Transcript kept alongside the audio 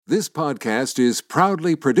This podcast is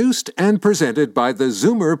proudly produced and presented by the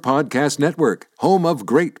Zoomer Podcast Network, home of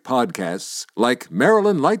great podcasts like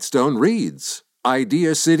Marilyn Lightstone Reads,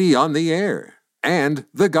 Idea City on the Air, and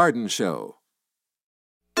The Garden Show.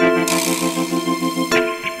 The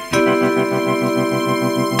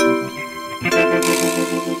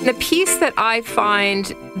piece that I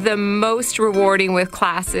find the most rewarding with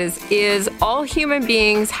classes is all human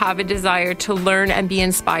beings have a desire to learn and be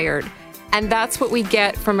inspired. And that's what we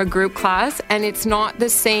get from a group class, and it's not the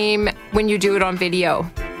same when you do it on video.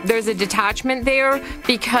 There's a detachment there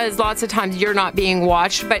because lots of times you're not being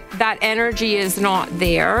watched, but that energy is not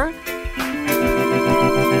there.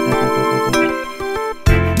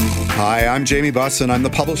 Hi, I'm Jamie Buss, and I'm the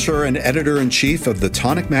publisher and editor-in-chief of The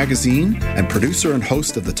Tonic Magazine and producer and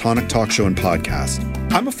host of The Tonic Talk Show and Podcast.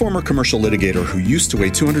 I'm a former commercial litigator who used to weigh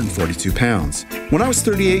 242 pounds. When I was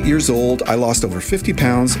 38 years old, I lost over 50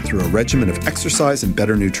 pounds through a regimen of exercise and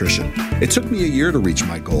better nutrition. It took me a year to reach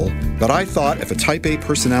my goal, but I thought if a type A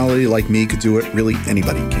personality like me could do it, really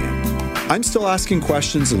anybody can. I'm still asking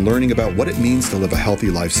questions and learning about what it means to live a healthy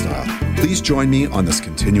lifestyle. Please join me on this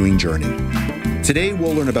continuing journey. Today,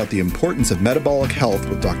 we'll learn about the importance of metabolic health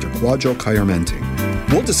with Dr. Kwadwo Kyermenting.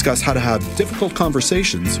 We'll discuss how to have difficult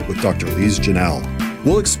conversations with Dr. Lise Janelle.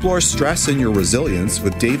 We'll explore stress and your resilience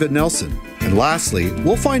with David Nelson. And lastly,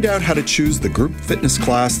 we'll find out how to choose the group fitness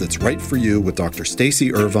class that's right for you with Dr.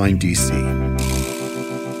 Stacey Irvine, DC.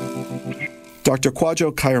 Dr.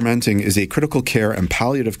 Kwadwo Kyermenting is a critical care and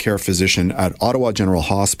palliative care physician at Ottawa General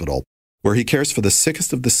Hospital, where he cares for the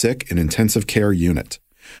sickest of the sick in intensive care unit.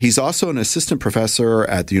 He's also an assistant professor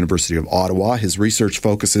at the University of Ottawa. His research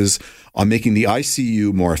focuses on making the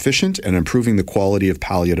ICU more efficient and improving the quality of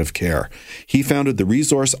palliative care. He founded the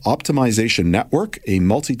Resource Optimization Network, a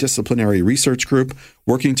multidisciplinary research group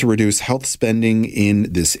working to reduce health spending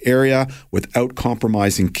in this area without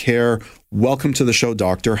compromising care. Welcome to the show,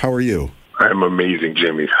 Doctor. How are you? I'm amazing,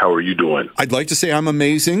 Jimmy. How are you doing? I'd like to say I'm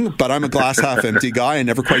amazing, but I'm a glass half empty guy. I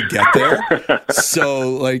never quite get there.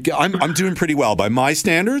 So, I'm doing pretty well by my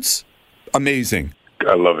standards. Amazing.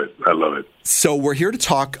 I love it. I love it. So we're here to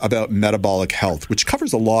talk about metabolic health, which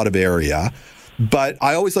covers a lot of area. But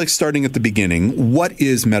I always like starting at the beginning. What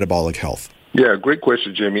is metabolic health? Yeah, great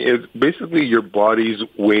question, Jimmy. It's basically your body's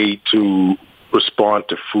way to respond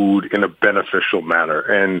to food in a beneficial manner.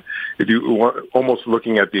 And if you want, almost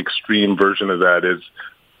looking at the extreme version of that is,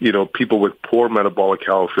 people with poor metabolic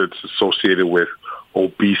health, it's associated with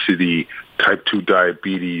obesity, type 2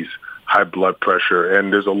 diabetes, high blood pressure.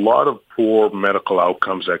 And there's a lot of poor medical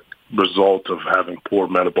outcomes that result of having poor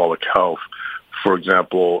metabolic health. For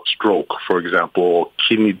example, stroke, for example,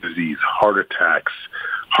 kidney disease, heart attacks,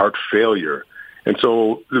 heart failure. And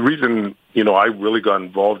so the reason, I really got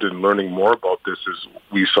involved in learning more about this is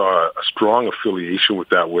we saw a strong affiliation with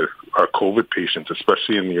that with our COVID patients,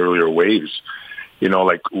 especially in the earlier waves.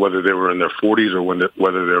 Like whether they were in their 40s or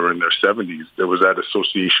whether they were in their 70s, there was that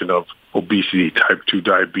association of obesity, type 2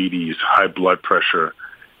 diabetes, high blood pressure.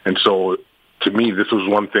 And so to me, this was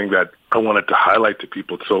one thing that I wanted to highlight to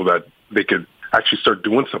people so that they could actually start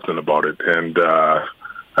doing something about it. And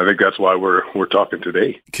I think that's why we're talking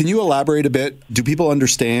today. Can you elaborate a bit? Do people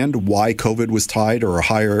understand why COVID was tied or a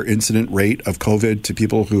higher incident rate of COVID to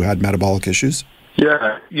people who had metabolic issues?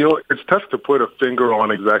 Yeah, it's tough to put a finger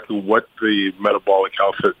on exactly what the metabolic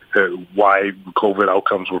health, why COVID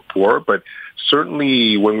outcomes were poor. But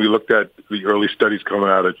certainly when we looked at the early studies coming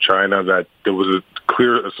out of China, that there was a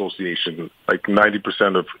clear association, like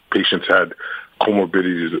 90% of patients had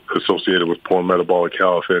comorbidities associated with poor metabolic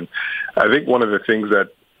health. And I think one of the things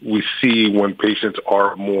that we see when patients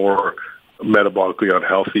are more metabolically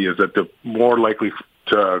unhealthy is that they're more likely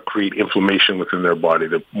to create inflammation within their body.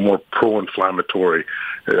 They're more pro-inflammatory,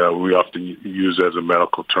 we often use as a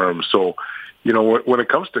medical term. So, when it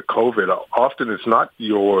comes to COVID, often it's not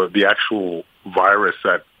the actual virus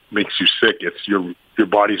that makes you sick. It's your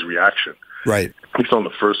body's reaction. Right. At least on the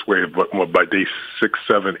first wave, but by day 6,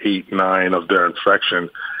 7, 8, 9 of their infection,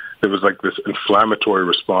 there was like this inflammatory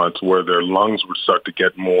response where their lungs would start to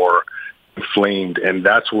get more inflamed, and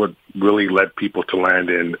that's what really led people to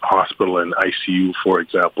land in hospital and ICU, for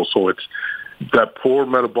example. So it's that poor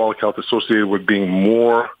metabolic health associated with being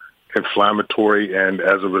more inflammatory and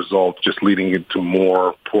as a result just leading into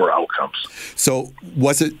more poor outcomes. So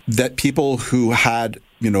was it that people who had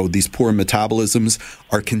these poor metabolisms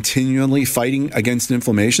are continually fighting against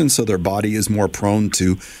inflammation, so their body is more prone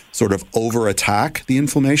to sort of over-attack the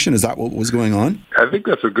inflammation? Is that what was going on? I think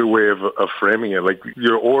that's a good way of framing it. Like,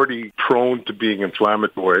 you're already prone to being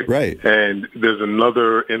inflammatory. Right. And there's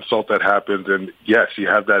another insult that happens, and yes, you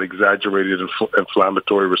have that exaggerated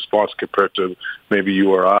inflammatory response compared to maybe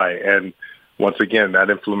you or I. And once again,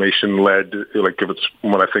 that inflammation led, like if it's,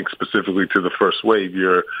 when I think specifically to the first wave,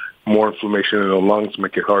 you're more inflammation in the lungs,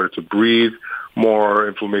 make it harder to breathe, more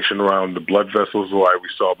inflammation around the blood vessels, why we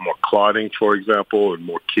saw more clotting, for example, and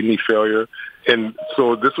more kidney failure. And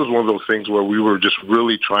so this was one of those things where we were just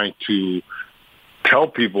really trying to tell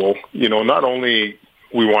people, not only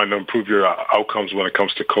we want to improve your outcomes when it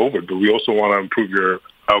comes to COVID, but we also want to improve your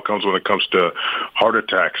outcomes when it comes to heart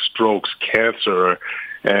attacks, strokes, cancer.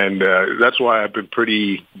 And that's why I've been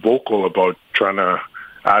pretty vocal about trying to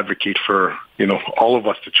advocate for, all of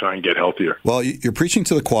us to try and get healthier. Well, you're preaching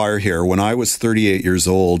to the choir here. When I was 38 years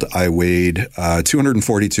old, I weighed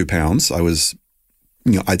 242 pounds. I was,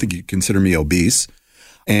 I think you consider me obese.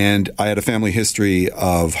 And I had a family history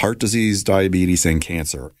of heart disease, diabetes, and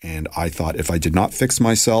cancer. And I thought if I did not fix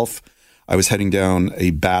myself, I was heading down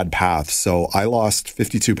a bad path. So I lost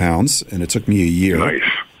 52 pounds, and it took me a year. Nice.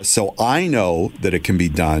 So I know that it can be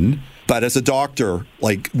done. But as a doctor,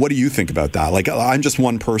 what do you think about that? I'm just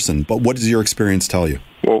one person, but what does your experience tell you?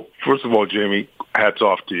 Well, first of all, Jamie, hats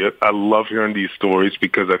off to you. I love hearing these stories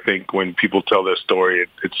because I think when people tell their story,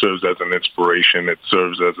 it serves as an inspiration. It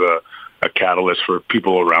serves as a catalyst for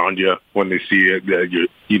people around you when they see it, that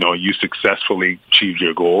you successfully achieved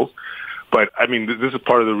your goals. But, I mean, this is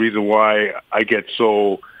part of the reason why I get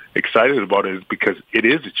so excited about it, is because it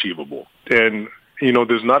is achievable. And,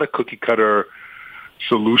 there's not a cookie-cutter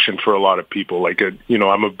solution for a lot of people.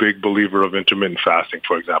 I'm a big believer of intermittent fasting,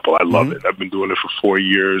 for example. I love it. I've been doing it for 4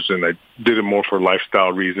 years, and I did it more for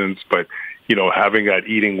lifestyle reasons. But, having that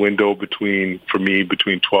eating window between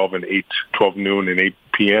 12 noon and 8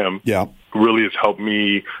 p.m. really has helped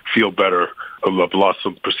me feel better. I've lost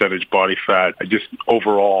some percentage body fat. I just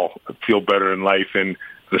overall feel better in life. And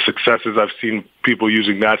the successes I've seen people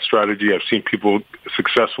using that strategy, I've seen people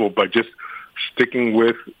successful by just sticking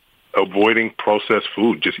with avoiding processed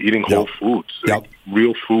food, just eating whole foods,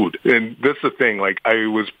 real food. And that's the thing. I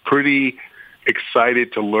was pretty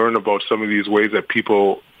excited to learn about some of these ways that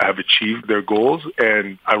people have achieved their goals.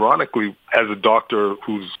 And ironically, as a doctor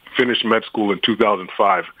who's finished med school in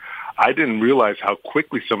 2005, I didn't realize how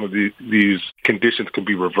quickly some of these conditions can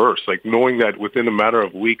be reversed. Knowing that within a matter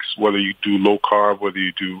of weeks, whether you do low carb, whether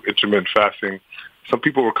you do intermittent fasting, some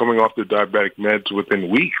people were coming off their diabetic meds within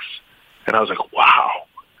weeks. And I was like, wow,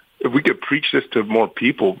 if we could preach this to more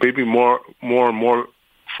people, maybe more and more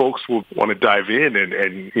folks will want to dive in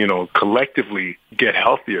and collectively get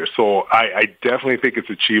healthier. So I definitely think it's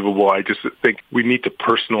achievable. I just think we need to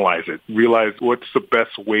personalize it, realize what's the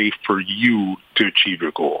best way for you to achieve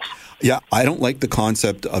your goals. Yeah, I don't like the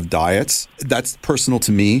concept of diets. That's personal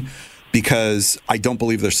to me because I don't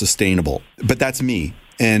believe they're sustainable. But that's me.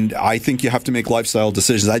 And I think you have to make lifestyle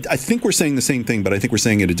decisions. I think we're saying the same thing, but I think we're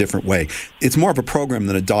saying it a different way. It's more of a program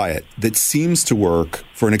than a diet that seems to work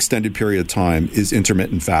for an extended period of time is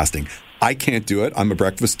intermittent fasting. I can't do it. I'm a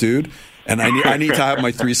breakfast dude, and I need to have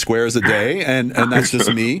my 3 squares a day, and that's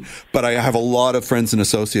just me. But I have a lot of friends and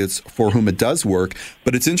associates for whom it does work.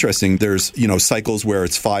 But it's interesting. There's, cycles where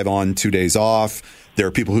it's 5 on, 2 days off. There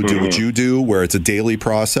are people who do what you do, where it's a daily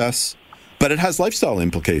process. But it has lifestyle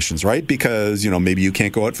implications, right? Because, maybe you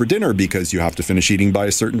can't go out for dinner because you have to finish eating by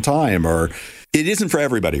a certain time, or it isn't for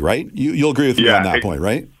everybody, right? You'll agree with me on that point,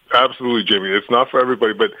 right? Absolutely, Jamie. It's not for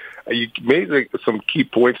everybody, but you made some key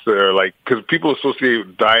points there, because people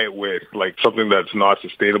associate diet with something that's not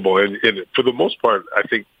sustainable. And for the most part, I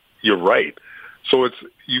think you're right. So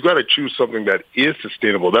you got to choose something that is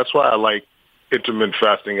sustainable. That's why I like intermittent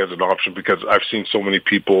fasting as an option, because I've seen so many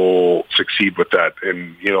people succeed with that.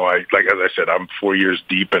 And, as I said, I'm 4 years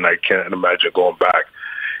deep and I can't imagine going back.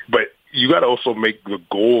 But you got to also make the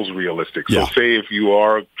goals realistic. So say if you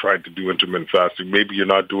are trying to do intermittent fasting, maybe you're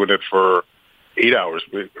not doing it for 8 hours,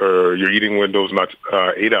 or your eating window is not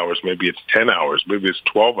 8 hours. Maybe it's 10 hours. Maybe it's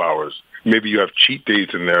 12 hours. Maybe you have cheat days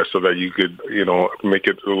in there so that you could, make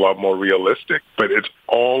it a lot more realistic. But it's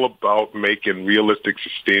all about making realistic,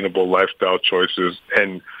 sustainable lifestyle choices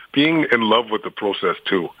and being in love with the process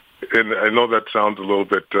too. And I know that sounds a little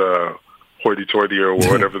bit hoity-toity or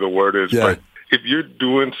whatever the word is, but if you're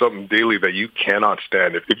doing something daily that you cannot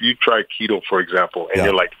stand, if you try keto, for example, and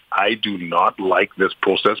you're like, I do not like this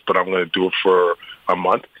process, but I'm going to do it for a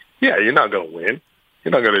month, you're not going to win.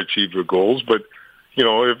 You're not going to achieve your goals, but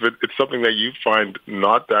if it's something that you find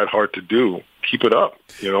not that hard to do, keep it up,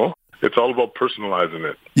 It's all about personalizing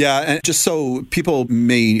it. Yeah, and just so people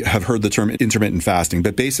may have heard the term intermittent fasting,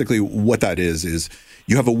 but basically what that is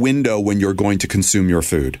you have a window when you're going to consume your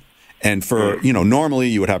food. And for, normally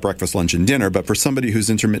you would have breakfast, lunch, and dinner, but for somebody who's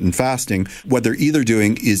intermittent fasting, what they're either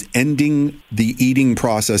doing is ending the eating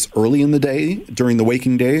process early in the day, during the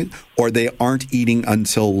waking day, or they aren't eating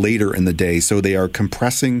until later in the day. So they are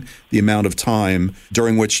compressing the amount of time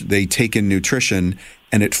during which they take in nutrition,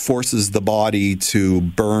 and it forces the body to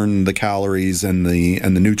burn the calories and the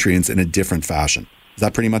nutrients in a different fashion. Is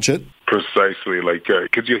that pretty much it? Precisely,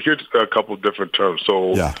 because you hear a couple of different terms.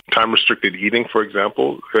 So time-restricted eating, for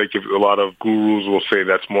example, if a lot of gurus will say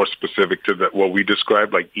that's more specific to what we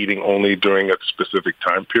described, like eating only during a specific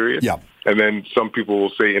time period. Yeah. And then some people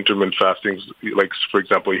will say intermittent fasting, like, for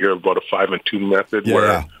example, you hear about a 5 and 2 method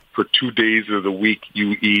where for 2 days of the week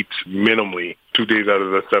you eat minimally 2 days out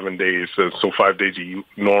of the 7 days. So 5 days you eat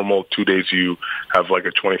normal, 2 days you have like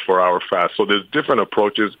a 24-hour fast. So there's different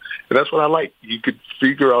approaches, and that's what I like. You could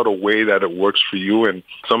figure out a way that it works for you, and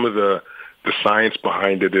some of the science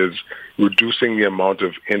behind it is reducing the amount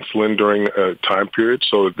of insulin during a time period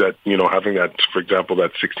so that, having that, for example,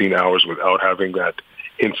 that 16 hours without having that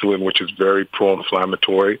insulin, which is very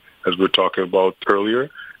pro-inflammatory, as we were talking about earlier.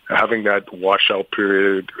 Having that washout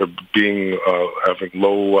period of having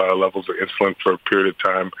low levels of insulin for a period of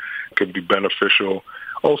time can be beneficial.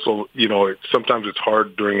 Also, sometimes it's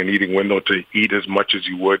hard during an eating window to eat as much as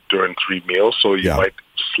you would during 3 meals, so you might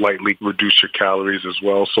slightly reduce your calories as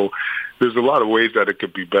well. So there's a lot of ways that it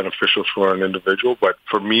could be beneficial for an individual, but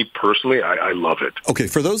for me personally, I love it. Okay,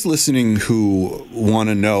 for those listening who want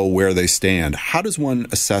to know where they stand, how does one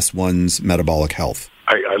assess one's metabolic health?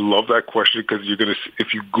 I love that question because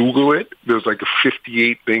if you Google it, there's like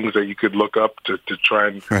 58 things that you could look up to try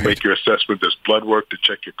and make your assessment. There's blood work to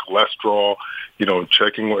check your cholesterol,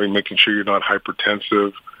 making sure you're not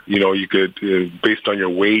hypertensive. You could, based on your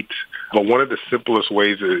weight. But one of the simplest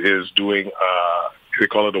ways is doing, they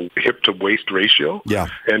call it a hip-to-waist ratio. Yeah.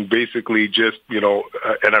 And basically just,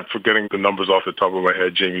 and I'm forgetting the numbers off the top of my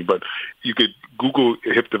head, Jamie, but you could Google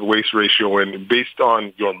hip-to-waist ratio, and based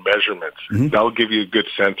on your measurements, that'll give you a good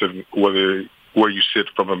sense of where you sit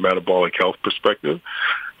from a metabolic health perspective.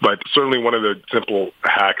 But certainly one of the simple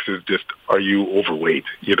hacks is just, are you overweight?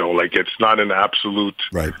 It's not an absolute...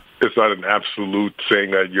 Right. It's not an absolute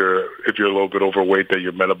saying that if you're a little bit overweight that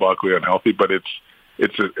you're metabolically unhealthy, but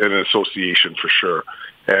it's an association for sure.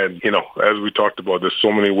 And, as we talked about, there's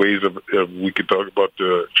so many ways we could talk about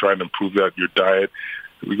to try and improve that, your diet.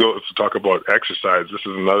 We go to talk about exercise. This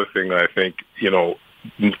is another thing that I think,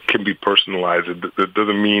 can be personalized. It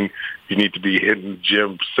doesn't mean you need to be hitting the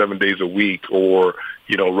gym 7 days a week or,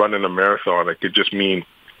 running a marathon. It could just mean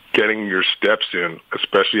getting your steps in,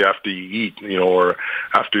 especially after you eat, or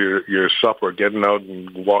after your supper, getting out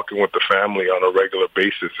and walking with the family on a regular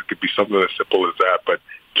basis. It could be something as simple as that, but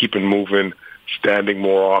keeping moving, standing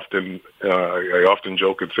more often. I often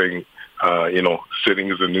joke and saying,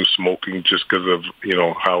 sitting is the new smoking just because of,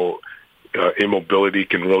 how immobility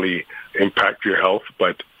can really impact your health.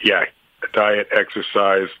 But yeah, diet,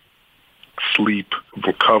 exercise, sleep,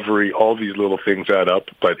 recovery, all these little things add up,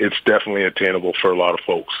 but it's definitely attainable for a lot of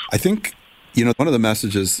folks. I think, one of the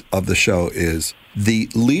messages of the show is the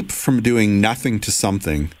leap from doing nothing to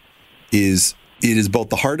something it is both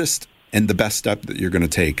the hardest and the best step that you're going to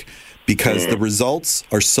take, because the results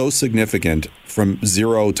are so significant from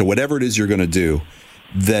zero to whatever it is you're going to do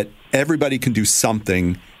that everybody can do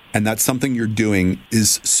something. And that something you're doing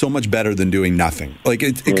is so much better than doing nothing. Like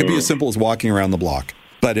it could be as simple as walking around the block.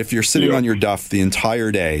 But if you're sitting on your duff the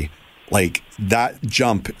entire day, like that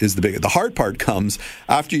jump is the hard part comes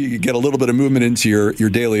after you get a little bit of movement into your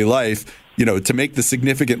daily life. To make the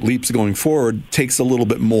significant leaps going forward takes a little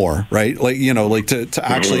bit more, right? To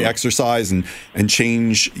actually exercise and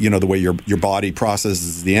change, the way your body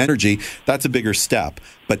processes the energy, that's a bigger step.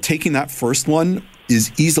 But taking that first one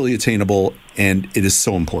is easily attainable, and it is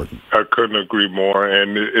so important. I couldn't agree more.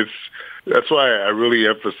 And that's why I really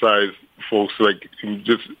emphasize folks,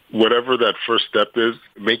 just whatever that first step is,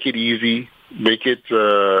 make it easy, make it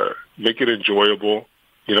enjoyable.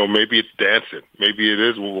 Maybe it's dancing. Maybe it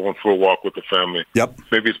is going for a walk with the family. Yep.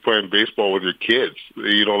 Maybe it's playing baseball with your kids.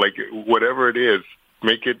 Whatever it is,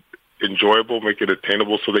 make it enjoyable, make it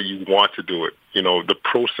attainable so that you want to do it. The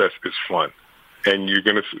process is fun, and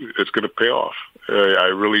it's gonna pay off.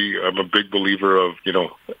 I'm a big believer of,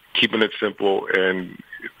 keeping it simple, and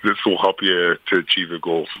this will help you to achieve your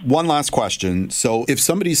goals. One last question. So if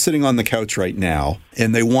somebody's sitting on the couch right now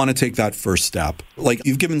and they want to take that first step, like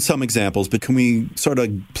you've given some examples, but can we sort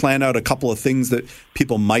of plan out a couple of things that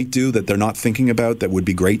people might do that they're not thinking about that would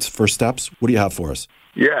be great first steps? What do you have for us?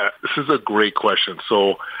 Yeah, this is a great question.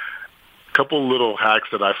 So a couple little hacks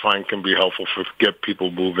that I find can be helpful for get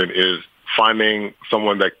people moving is finding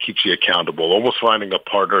someone that keeps you accountable, almost finding a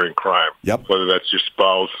partner in crime, Yep. whether that's your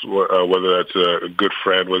spouse, whether that's a good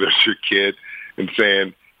friend, whether it's your kid, and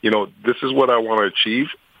saying, this is what I want to achieve,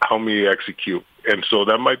 help me execute. And so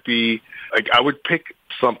that might be, like, I would pick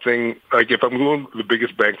something, like if I'm going the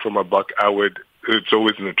biggest bang for my buck, it's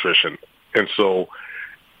always nutrition. And so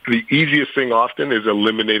the easiest thing often is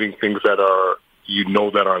eliminating things that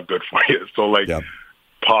that aren't good for you. So like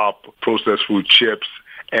pop, processed food, chips.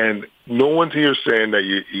 And no one's here saying that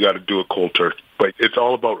you got to do a cold turkey, but it's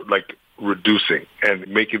all about like reducing and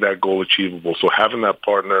making that goal achievable. So having that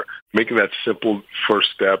partner, making that simple first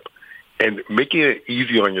step, and making it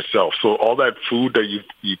easy on yourself. So all that food that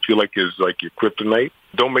you feel like is like your kryptonite,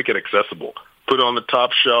 don't make it accessible. Put it on the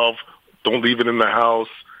top shelf. Don't leave it in the house.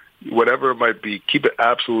 Whatever it might be, keep it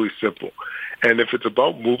absolutely simple. And if it's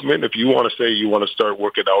about movement, if you want to say you want to start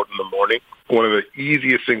working out in the morning, one of the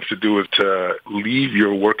easiest things to do is to leave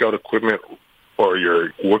your workout equipment or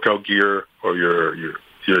your workout gear or your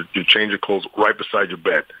change of clothes right beside your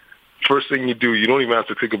bed. First thing you do, you don't even have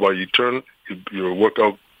to think about it. You turn, your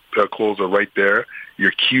workout clothes are right there.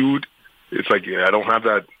 You're cued. It's like, I don't have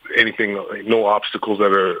no obstacles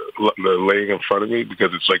that are laying in front of me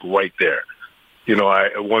because it's like right there.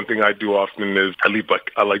 One thing I do often is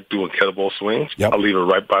I like doing kettlebell swings. Yep. I'll leave it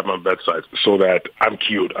right by my bedside so that I'm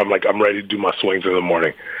cued. I'm ready to do my swings in the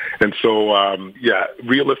morning. And so,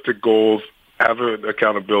 realistic goals, have an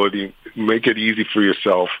accountability, make it easy for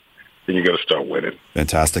yourself, and you're going to start winning.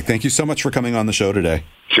 Fantastic. Thank you so much for coming on the show today.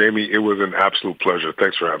 Jamie, it was an absolute pleasure.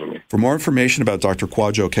 Thanks for having me. For more information about Dr.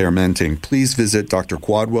 Kwadwo Kyerematen, please visit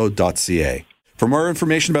drkwadwo.ca. For more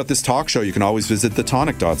information about this talk show, you can always visit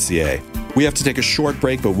thetonic.ca. We have to take a short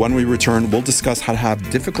break, but when we return, we'll discuss how to have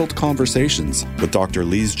difficult conversations with Dr.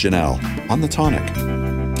 Lise Janelle on The Tonic.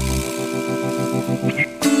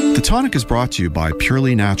 The Tonic is brought to you by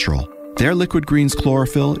Purely Natural. Their Liquid Greens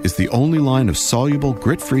Chlorophyll is the only line of soluble,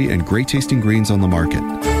 grit-free, and great-tasting greens on the market.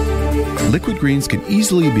 Liquid greens can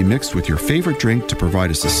easily be mixed with your favorite drink to provide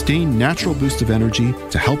a sustained natural boost of energy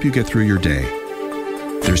to help you get through your day.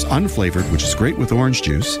 There's unflavored, which is great with orange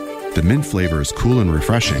juice. The mint flavor is cool and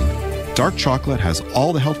refreshing. Dark chocolate has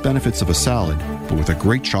all the health benefits of a salad, but with a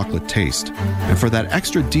great chocolate taste. And for that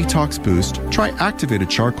extra detox boost, try activated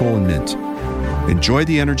charcoal and mint. Enjoy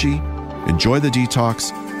the energy, enjoy the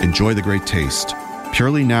detox, enjoy the great taste.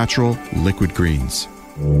 Purely Natural Liquid Greens.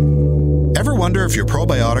 Ever wonder if your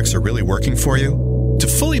probiotics are really working for you? To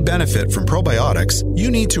fully benefit from probiotics,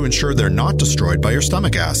 you need to ensure they're not destroyed by your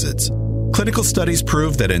stomach acids. Clinical studies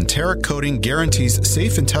prove that enteric coating guarantees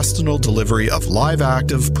safe intestinal delivery of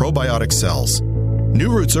live-active probiotic cells. New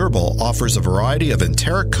Roots Herbal offers a variety of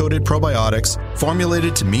enteric-coated probiotics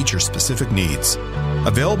formulated to meet your specific needs.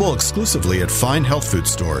 Available exclusively at fine health food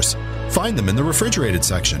stores. Find them in the refrigerated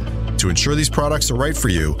section. To ensure these products are right for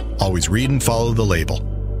you, always read and follow the label.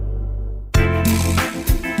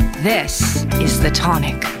 This is The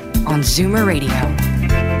Tonic on Zoomer Radio.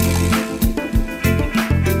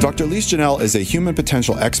 Dr. Lise Janelle is a human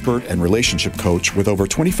potential expert and relationship coach with over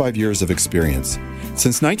 25 years of experience.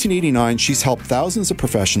 Since 1989, she's helped thousands of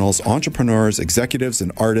professionals, entrepreneurs, executives,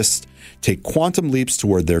 and artists take quantum leaps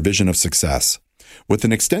toward their vision of success. With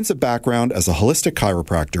an extensive background as a holistic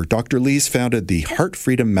chiropractor, Dr. Lise founded the Heart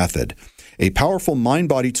Freedom Method, a powerful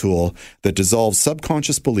mind-body tool that dissolves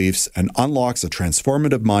subconscious beliefs and unlocks a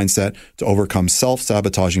transformative mindset to overcome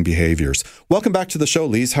self-sabotaging behaviors. Welcome back to the show,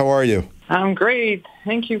 Lise. How are you? I'm great.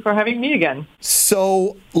 Thank you for having me again.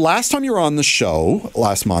 So last time you were on the show,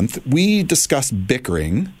 last month, we discussed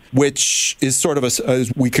bickering, which is sort of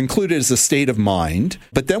we concluded as a state of mind.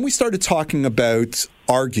 But then we started talking about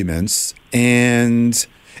arguments, and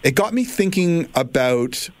it got me thinking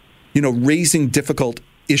about, raising difficult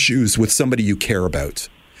issues with somebody you care about.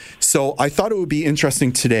 So I thought it would be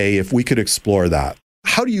interesting today if we could explore that.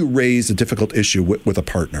 How do you raise a difficult issue with a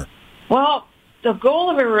partner? Well, the goal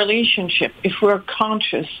of a relationship, if we're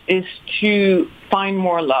conscious, is to find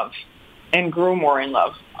more love and grow more in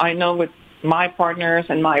love. I know with my partners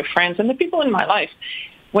and my friends and the people in my life,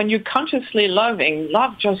 when you're consciously loving,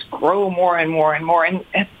 love just grows more and more and more. And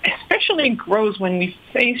especially grows when we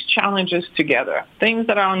face challenges together, things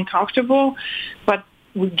that are uncomfortable, but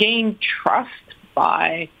we gain trust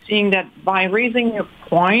by seeing that by raising a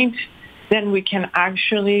point, then we can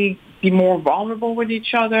actually be more vulnerable with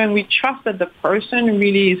each other, and we trust that the person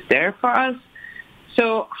really is there for us.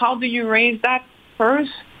 So how do you raise that?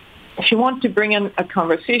 First, if you want to bring in a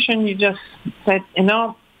conversation, you just said,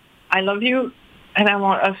 I love you, and I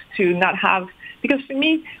want us to not have, because for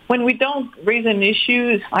me, when we don't raise an issue,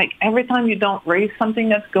 it's like every time you don't raise something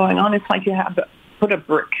that's going on, it's like you have to put a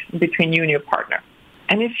brick between you and your partner.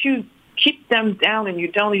 And if you keep them down and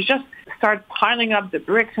you just start piling up the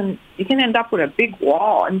bricks, and you can end up with a big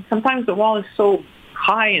wall. And sometimes the wall is so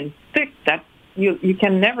high and thick that you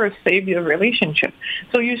can never save your relationship.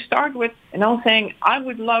 So you start with, saying, I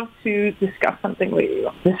would love to discuss something with you.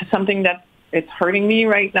 This is something that it's hurting me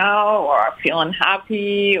right now, or I feel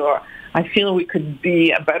unhappy, or I feel we could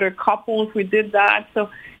be a better couple if we did that. So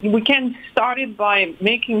we can start it by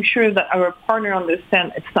making sure that our partner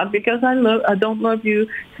understands it's not because I don't love you.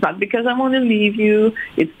 It's not because I want to leave you.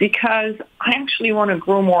 It's because I actually want to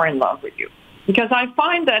grow more in love with you. Because I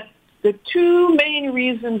find that the two main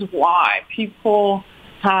reasons why people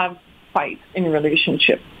have fights in a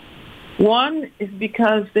relationship. One is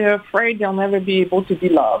because they're afraid they'll never be able to be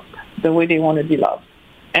loved the way they want to be loved.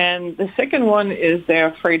 And the second one is they're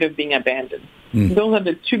afraid of being abandoned. Those are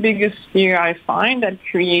the two biggest fears I find that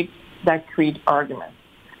create arguments.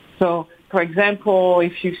 So, for example,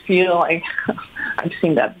 if you feel like, I've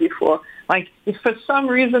seen that before, like if for some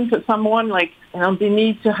reason to someone, they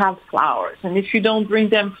need to have flowers. And if you don't bring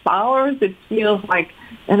them flowers, it feels like,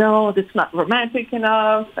 it's not romantic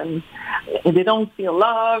enough, and they don't feel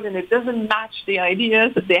loved, and it doesn't match the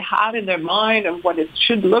ideas that they had in their mind of what it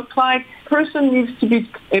should look like. Person needs to be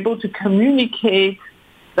able to communicate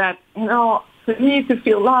that, for me to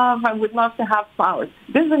feel love, I would love to have flowers.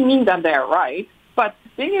 It doesn't mean that they're right, but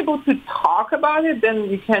being able to talk about it, then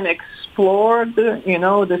you can explore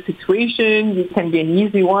the situation. You can be an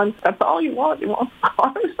easy one. That's all you want. You want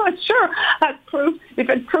flowers? Not sure. If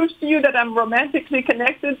it proves to you that I'm romantically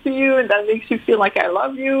connected to you and that makes you feel like I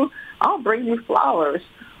love you, I'll bring you flowers.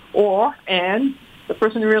 And the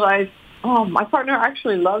person realized, my partner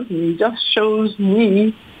actually loves me. Just shows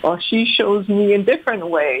me, or she shows me in different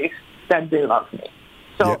ways that they love me.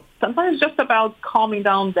 So sometimes it's just about calming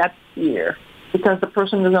down that fear, because the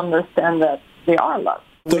person doesn't understand that they are loved,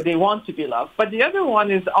 they want to be loved. But the other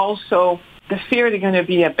one is also the fear they're going to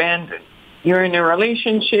be abandoned. You're in a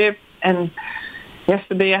relationship, and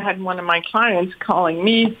yesterday I had one of my clients calling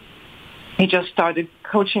me. He just started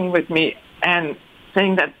coaching with me and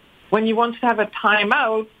saying that when he wants to have a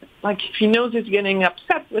timeout, like if he knows he's getting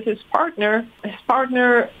upset with his partner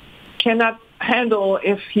cannot handle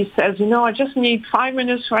if he says, I just need 5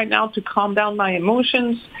 minutes right now to calm down my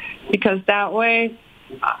emotions, because that way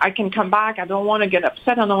I can come back. I don't want to get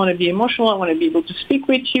upset. I don't want to be emotional. I want to be able to speak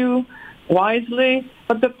with you wisely.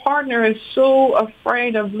 But the partner is so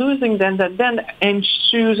afraid of losing them that then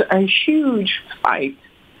ensues a huge fight,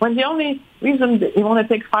 when the only reason that they want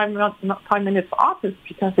to take 5 minutes off is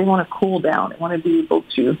because they want to cool down. They want to be able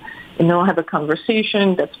to, have a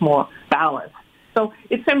conversation that's more balanced. So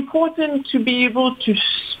it's important to be able to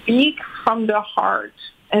speak from the heart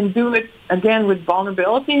and do it, again, with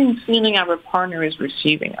vulnerability and feeling our partner is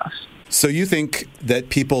receiving us. So you think that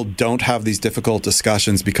people don't have these difficult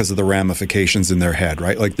discussions because of the ramifications in their head,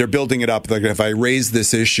 right? Like they're building it up. Like if I raise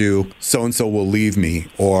this issue, so-and-so will leave me,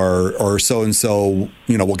 or so-and-so,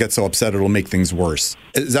 will get so upset it'll make things worse.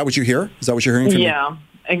 Is that what you hear? Is that what you're hearing from me? Yeah,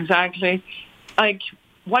 exactly. Like,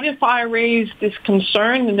 what if I raise this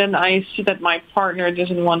concern and then I see that my partner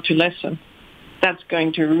doesn't want to listen? That's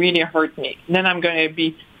going to really hurt me. Then I'm going to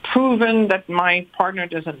be proven that my partner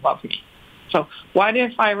doesn't love me. So what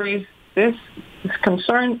if I raise this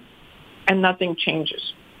concern and nothing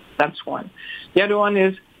changes? That's one. The other one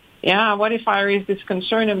is, what if I raise this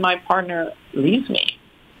concern and my partner leaves me?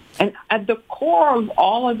 And at the core of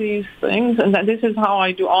all of these things, and that this is how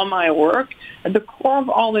I do all my work, at the core of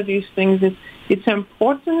all of these things is it's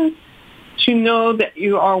important to know that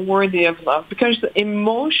you are worthy of love, because the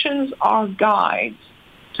emotions are guides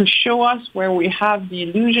to show us where we have the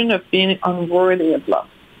illusion of being unworthy of love.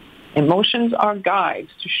 Emotions are guides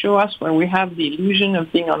to show us where we have the illusion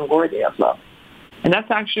of being unworthy of love. And that's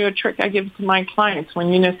actually a trick I give to my clients. When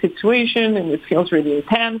you're in a situation and it feels really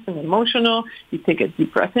intense and emotional, you take a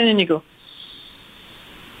deep breath in and you go,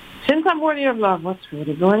 since I'm worthy of love, what's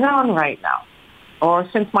really going on right now? Or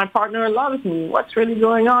since my partner loves me, what's really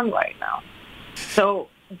going on right now? So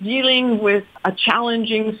dealing with a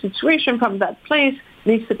challenging situation from that place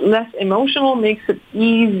makes it less emotional, makes it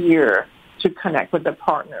easier to connect with the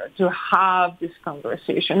partner, to have this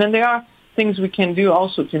conversation. And there are things we can do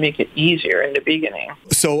also to make it easier in the beginning.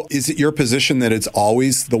 So is it your position that it's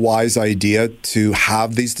always the wise idea to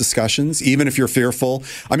have these discussions, even if you're fearful?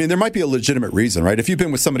 I mean, there might be a legitimate reason, right? If you've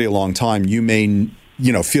been with somebody a long time, you may,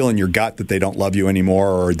 feel in your gut that they don't love you anymore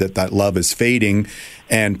or that love is fading,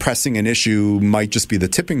 and pressing an issue might just be the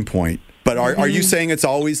tipping point. But are you saying it's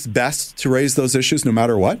always best to raise those issues no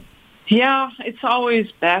matter what? Yeah, it's always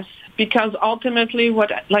best, because ultimately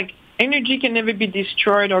energy can never be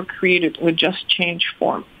destroyed or created with just change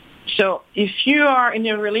form. So if you are in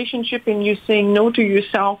a relationship and you're saying no to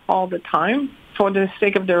yourself all the time for the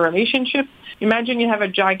sake of the relationship, imagine you have a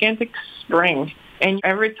gigantic spring. And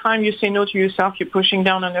every time you say no to yourself, you're pushing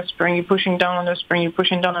down on the spring, you're pushing down on the spring, you're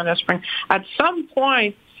pushing down on the spring. At some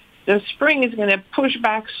point, the spring is going to push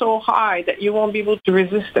back so high that you won't be able to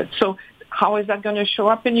resist it. So how is that going to show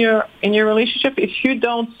up in your relationship? If you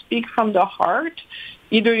don't speak from the heart,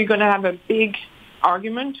 either you're going to have a big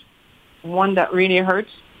argument, one that really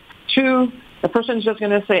hurts. Two, the person's just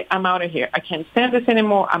going to say, I'm out of here. I can't stand this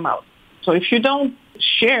anymore. I'm out. So if you don't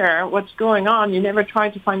share what's going on, you never try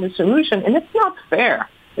to find a solution, and it's not fair.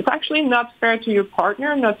 It's actually not fair to your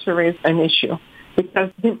partner not to raise an issue,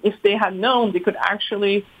 because if they had known, they could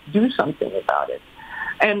actually do something about it.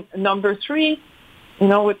 And number three,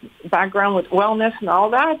 with background with wellness and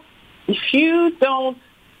all that, if you don't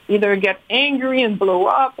either get angry and blow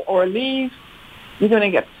up or leave, you're going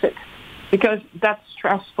to get sick, because that's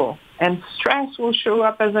stressful. And stress will show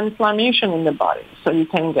up as inflammation in the body. So you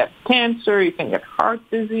can get cancer, you can get heart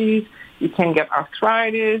disease, you can get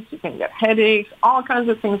arthritis, you can get headaches, all kinds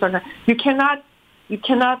of things. You cannot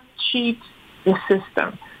cheat the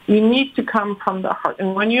system. You need to come from the heart.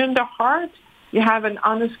 And when you're in the heart, you have an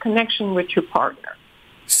honest connection with your partner.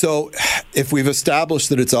 So if we've established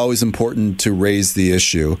that it's always important to raise the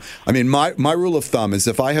issue, I mean, my rule of thumb is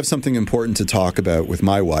if I have something important to talk about with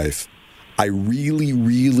my wife, I really,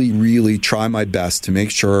 really, really try my best to make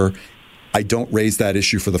sure I don't raise that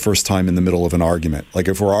issue for the first time in the middle of an argument. Like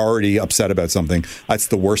if we're already upset about something, that's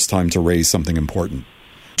the worst time to raise something important.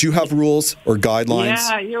 Do you have rules or guidelines?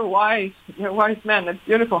 Yeah, you're wise. You're a wise man. That's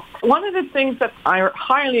beautiful. One of the things that I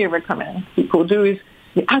highly recommend people do is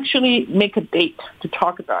you actually make a date to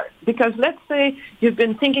talk about it. Because let's say you've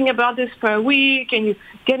been thinking about this for a week and you're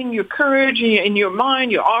getting your courage in your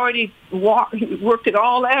mind. You already worked it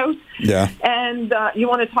all out. Yeah. And you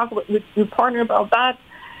want to talk with your partner about that.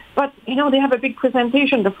 But, they have a big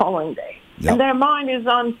presentation the following day. Yep. And their mind is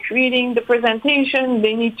on creating the presentation.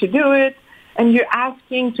 They need to do it. And you're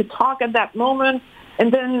asking to talk at that moment.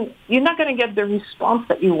 And then you're not going to get the response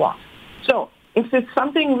that you want. So if it's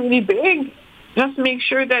something really big, just make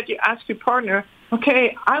sure that you ask your partner,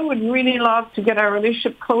 okay, I would really love to get our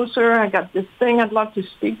relationship closer. I got this thing I'd love to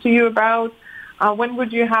speak to you about. When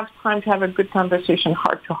would you have time to have a good conversation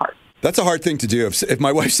heart to heart? That's a hard thing to do. If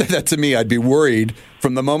my wife said that to me, I'd be worried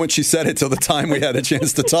from the moment she said it till the time we had a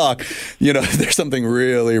chance to talk. There's something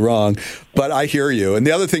really wrong. But I hear you. And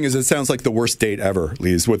the other thing is, it sounds like the worst date ever,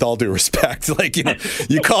 Lise, with all due respect.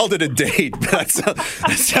 You called it a date. That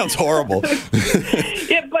sounds horrible.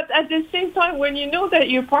 Yeah, but at the same time, when you know that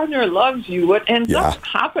your partner loves you, what ends up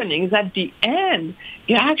happening is at the end,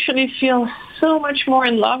 you actually feel so much more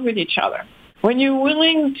in love with each other. When you're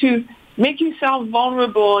willing to make yourself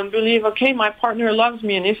vulnerable and believe, okay, my partner loves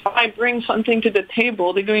me, and if I bring something to the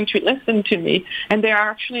table, they're going to listen to me, and they're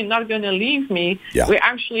actually not going to leave me. Yeah. We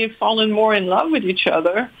actually have fallen more in love with each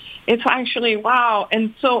other. It's actually, wow.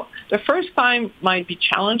 And so the first time might be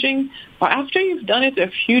challenging, but after you've done it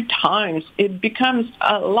a few times, it becomes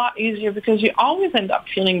a lot easier, because you always end up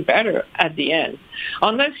feeling better at the end.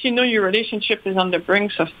 Unless your relationship is on the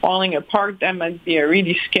brink of falling apart, that might be a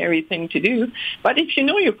really scary thing to do. But if you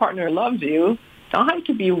know your partner loves you, don't have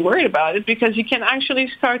to be worried about it, because you can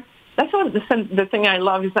actually start. That's what the thing I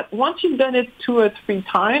love is that once you've done it 2 or 3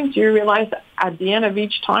 times, you realize that at the end of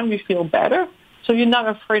each time you feel better. So you're not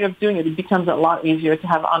afraid of doing it. It becomes a lot easier to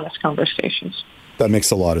have honest conversations. That makes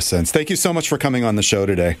a lot of sense. Thank you so much for coming on the show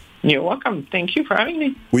today. You're welcome. Thank you for having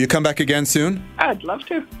me. Will you come back again soon? I'd love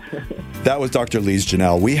to. That was Dr. Lise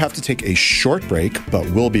Janelle. We have to take a short break, but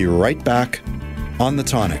we'll be right back on The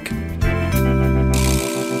Tonic.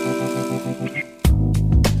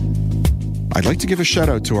 I'd like to give a shout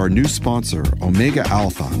out to our new sponsor, Omega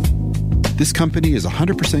Alpha. This company is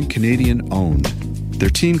 100% Canadian owned. Their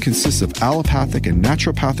team consists of allopathic and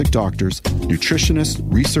naturopathic doctors, nutritionists,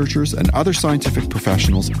 researchers, and other scientific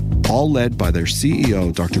professionals, all led by their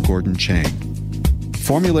CEO, Dr. Gordon Chang.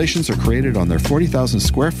 Formulations are created on their 40,000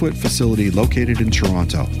 square foot facility located in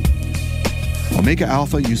Toronto. Omega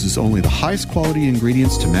Alpha uses only the highest quality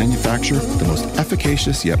ingredients to manufacture the most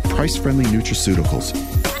efficacious yet price-friendly nutraceuticals.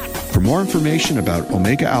 For more information about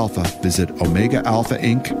Omega Alpha, visit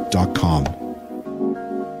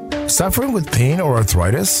OmegaAlphaInc.com. Suffering with pain or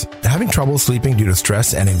arthritis? Having trouble sleeping due to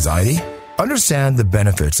stress and anxiety? Understand the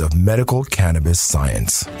benefits of medical cannabis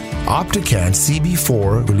science. Optican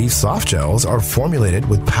CB4 Relief Soft Gels are formulated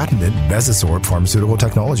with patented Bezosorb pharmaceutical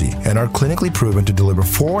technology and are clinically proven to deliver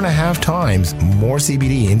 4.5 times more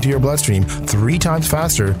CBD into your bloodstream 3 times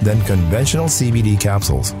faster than conventional CBD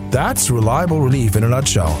capsules. That's reliable relief in a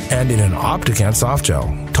nutshell and in an Optican soft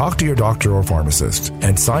gel. Talk to your doctor or pharmacist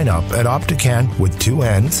and sign up at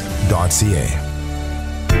opticanwith2ns.ca.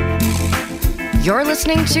 You're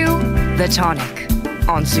listening to The Tonic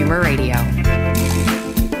on Zoomer Radio.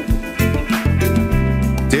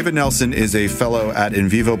 David Nelson is a fellow at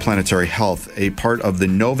Invivo Planetary Health, a part of the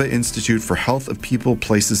Nova Institute for Health of People,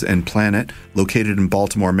 Places, and Planet, located in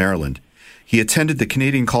Baltimore, Maryland. He attended the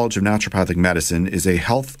Canadian College of Naturopathic Medicine, is a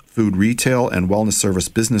health, food, retail, and wellness service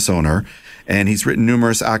business owner, and he's written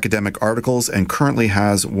numerous academic articles and currently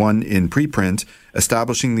has one in preprint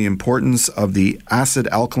establishing the importance of the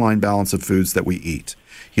acid-alkaline balance of foods that we eat.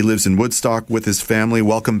 He lives in Woodstock with his family.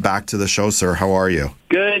 Welcome back to the show, sir. How are you?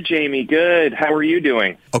 Good, Jamie. Good. How are you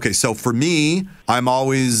doing? Okay, so for me, I'm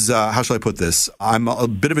always, how shall I put this? I'm a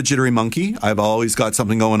bit of a jittery monkey. I've always got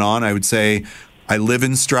something going on. I would say I live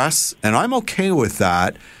in stress, and I'm okay with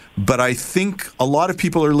that. But I think a lot of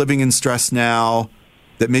people are living in stress now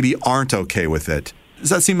that maybe aren't okay with it. Does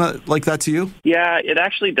that seem like that to you? Yeah, it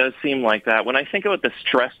actually does seem like that. When I think about the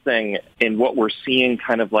stress thing and what we're seeing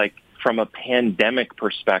kind of like from a pandemic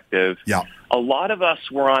perspective, a lot of us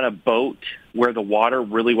were on a boat where the water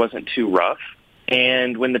really wasn't too rough.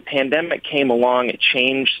 And when the pandemic came along, it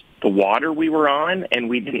changed the water we were on, and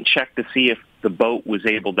we didn't check to see if the boat was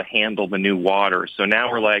able to handle the new water. So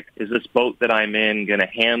now we're like, is this boat that I'm in going to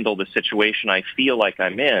handle the situation I feel like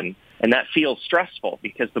I'm in? And that feels stressful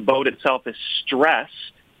because the boat itself is stressed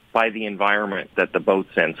by the environment that the boat's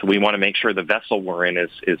in. So we want to make sure the vessel we're in is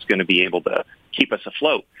going to be able to keep us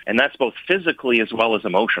afloat. And that's both physically as well as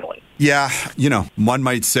emotionally. Yeah, one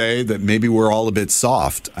might say that maybe we're all a bit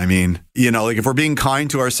soft. I mean, like if we're being kind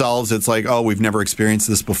to ourselves, it's like, oh, we've never experienced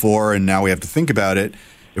this before and now we have to think about it.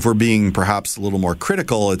 If we're being perhaps a little more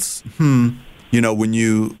critical, it's, when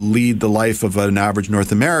you lead the life of an average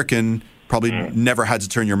North American, probably never had to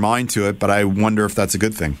turn your mind to it, but I wonder if that's a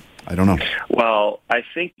good thing. I don't know. Well, I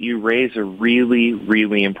think you raise a really,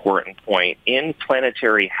 really important point. In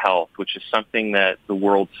planetary health, which is something that the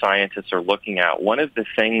world scientists are looking at, one of the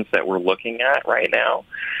things that we're looking at right now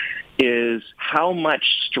is how much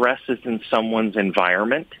stress is in someone's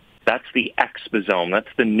environment. That's the exposome. That's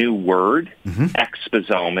the new word,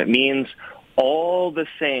 exposome. It means all the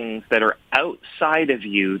things that are outside of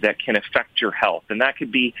you that can affect your health. And that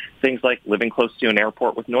could be things like living close to an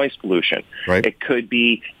airport with noise pollution. Right. It could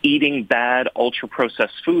be eating bad,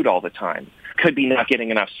 ultra-processed food all the time. It could be not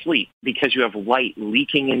getting enough sleep because you have light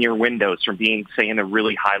leaking in your windows from being, say, in a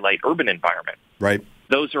really high-light urban environment. Right.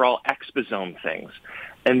 Those are all exposome things.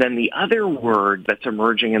 And then the other word that's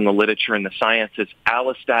emerging in the literature and the science is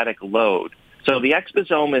allostatic load. So the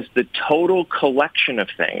exposome is the total collection of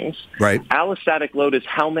things. Right. Allostatic load is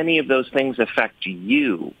how many of those things affect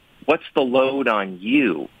you. What's the load on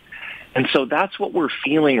you? And so that's what we're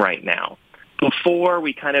feeling right now. Before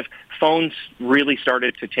phones really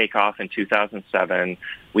started to take off in 2007.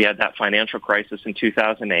 We had that financial crisis in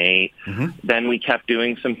 2008. Then we kept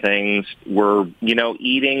doing some things. We're,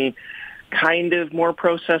 eating kind of more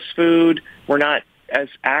processed food. We're not as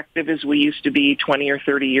active as we used to be 20 or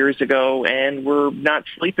 30 years ago, and we're not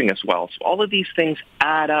sleeping as well. So all of these things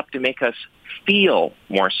add up to make us feel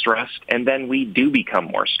more stressed, and then we do become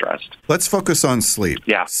more stressed. Let's focus on sleep.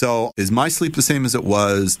 Yeah. So is my sleep the same as it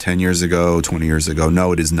was 10 years ago, 20 years ago?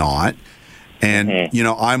 No, it is not. And,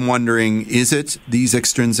 I'm wondering, is it these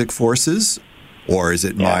extrinsic forces? Or is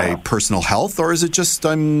it my personal health? Or is it just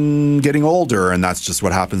I'm getting older and that's just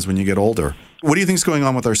what happens when you get older? What do you think is going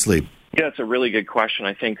on with our sleep? Yeah, it's a really good question.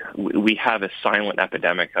 I think we have a silent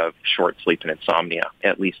epidemic of short sleep and insomnia,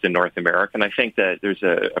 at least in North America. And I think that there's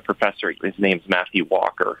a professor, his name's Matthew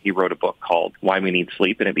Walker. He wrote a book called Why We Need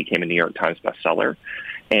Sleep, and it became a New York Times bestseller.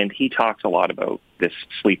 And he talks a lot about this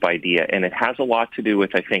sleep idea, and it has a lot to do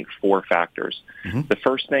with, I think, 4 factors. The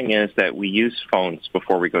first thing is that we use phones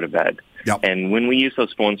before we go to bed. Yep. And when we use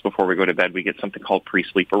those phones before we go to bed, we get something called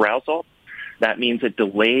pre-sleep arousal. That means it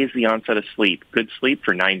delays the onset of sleep, good sleep,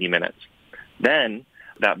 for 90 minutes. Then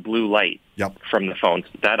that blue light from the phones,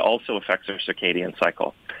 that also affects our circadian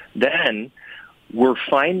cycle. Then we're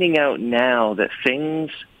finding out now that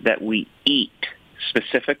things that we eat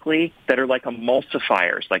specifically that are like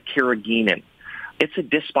emulsifiers, like carrageenan, it's a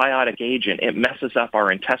dysbiotic agent. It messes up our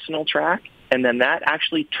intestinal tract, and then that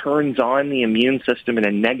actually turns on the immune system in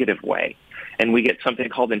a negative way. And we get something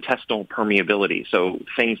called intestinal permeability, so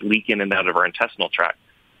things leak in and out of our intestinal tract.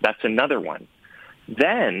 That's another one.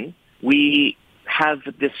 Then we have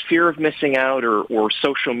this fear of missing out or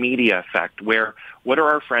social media effect, where what are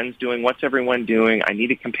our friends doing? What's everyone doing? I need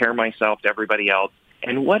to compare myself to everybody else.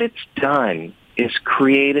 And what it's done is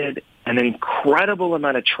created an incredible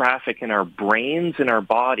amount of traffic in our brains and our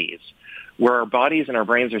bodies, where our bodies and our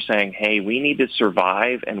brains are saying, hey, we need to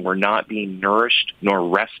survive, and we're not being nourished nor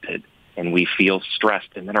rested, and we feel stressed,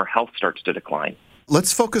 and then our health starts to decline.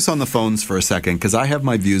 Let's focus on the phones for a second, because I have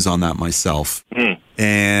my views on that myself.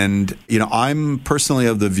 And, I'm personally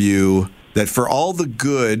of the view that for all the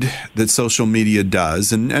good that social media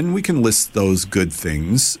does, and we can list those good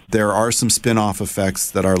things, there are some spin-off effects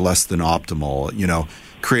that are less than optimal.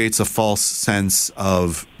 Creates a false sense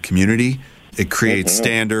of community. It creates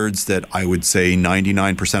standards that I would say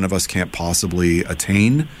 99% of us can't possibly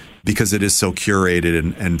attain because it is so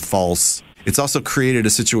curated and false. It's also created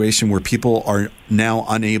a situation where people are now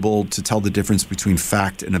unable to tell the difference between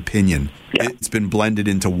fact and opinion. Yeah. It's been blended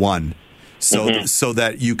into one. So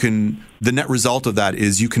that the net result of that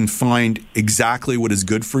is you can find exactly what is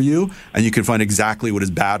good for you, and you can find exactly what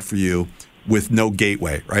is bad for you with no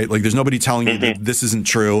gateway, right? Like, there's nobody telling you that this isn't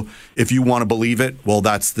true. If you want to believe it, well,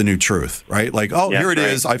 that's the new truth, right? Like, here it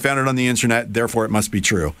is. I found it on the internet, therefore it must be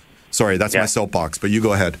true. Sorry, that's my soapbox, but you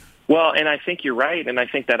go ahead. Well, and I think you're right, and I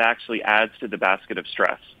think that actually adds to the basket of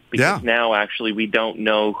stress. Because now, actually, we don't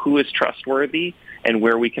know who is trustworthy and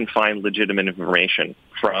where we can find legitimate information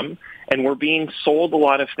from. And we're being sold a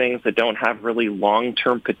lot of things that don't have really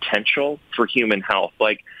long-term potential for human health.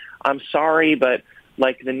 Like, I'm sorry, but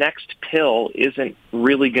the next pill isn't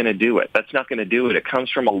really going to do it. That's not going to do it. It comes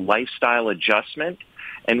from a lifestyle adjustment.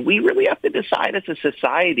 And we really have to decide as a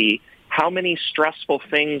society how many stressful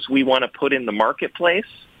things we want to put in the marketplace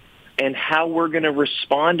and how we're going to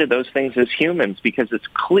respond to those things as humans, because it's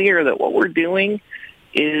clear that what we're doing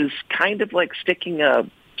is kind of like sticking a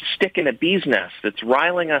stick in a bee's nest that's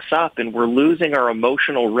riling us up, and we're losing our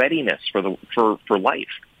emotional readiness for life.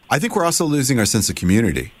 I think we're also losing our sense of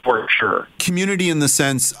community. For sure. Community in the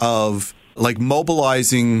sense of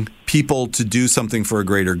mobilizing people to do something for a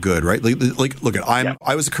greater good, right?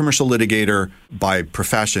 I was a commercial litigator by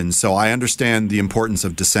profession, so I understand the importance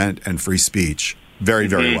of dissent and free speech very,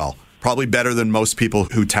 very well. Probably better than most people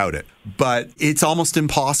who tout it. But it's almost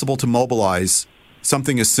impossible to mobilize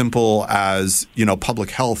something as simple as,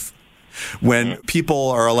 public health when people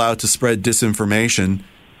are allowed to spread disinformation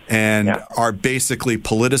and are basically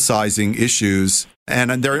politicizing issues.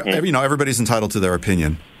 And they're, everybody's entitled to their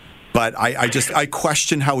opinion. But I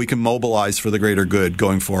question how we can mobilize for the greater good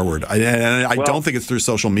going forward. I don't think it's through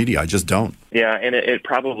social media. I just don't. Yeah, and it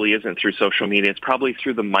probably isn't through social media. It's probably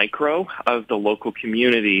through the micro of the local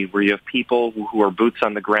community, where you have people who are boots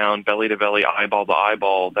on the ground, belly to belly, eyeball to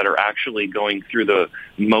eyeball, that are actually going through the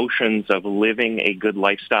motions of living a good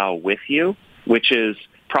lifestyle with you, which is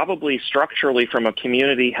probably structurally from a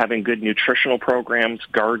community having good nutritional programs,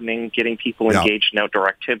 gardening, getting people engaged in outdoor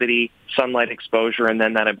activity, sunlight exposure, and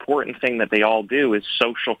then that important thing that they all do is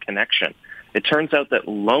social connection. It turns out that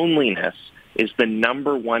loneliness is the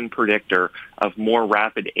number one predictor of more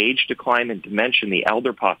rapid age decline and dementia in the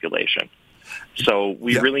elder population. So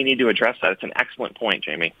we really need to address that. It's an excellent point,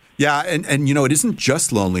 Jamie. Yeah, and it isn't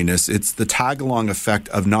just loneliness. It's the tag-along effect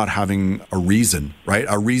of not having a reason, right?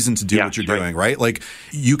 A reason to do what you're doing, right? Like,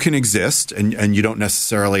 you can exist and you don't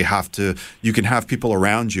necessarily have to, you can have people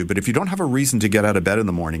around you, but if you don't have a reason to get out of bed in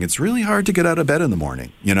the morning, it's really hard to get out of bed in the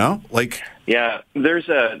morning, Yeah, there's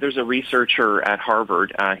a researcher at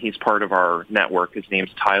Harvard. He's part of our network. His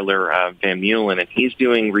name's Tyler Van Meulen, and he's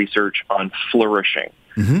doing research on flourishing.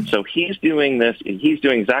 So he's doing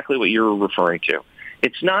exactly what you're referring to.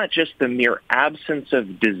 It's not just the mere absence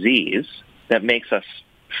of disease that makes us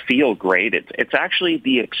feel great. It's actually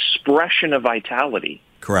the expression of vitality.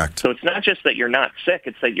 Correct. So it's not just that you're not sick.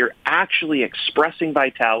 It's that you're actually expressing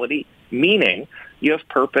vitality, meaning you have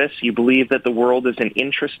purpose. You believe that the world is an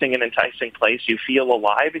interesting and enticing place. You feel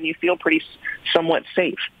alive, and you feel pretty somewhat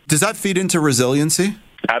safe. Does that feed into resiliency?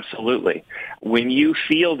 Absolutely. When you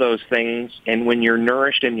feel those things, and when you're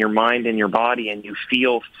nourished in your mind and your body, and you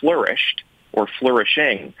feel flourished or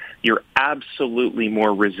flourishing, you're absolutely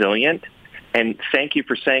more resilient. And thank you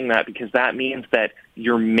for saying that, because that means that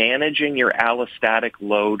you're managing your allostatic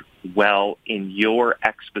load well in your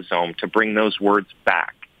exposome, to bring those words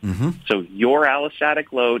back. So your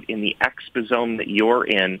allostatic load in the exposome that you're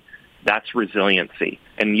in, that's resiliency.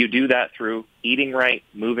 And you do that through eating right,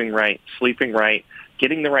 moving right, sleeping right,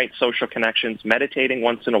 getting the right social connections, meditating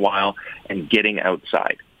once in a while, and getting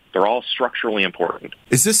outside. They're all structurally important.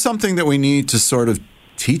 Is this something that we need to sort of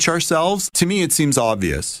teach ourselves? To me, it seems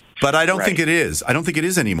obvious, but I don't think it is. I don't think it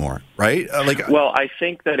is anymore, right? Well, I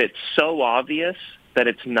think that it's so obvious that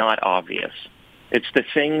it's not obvious. It's the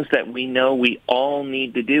things that we know we all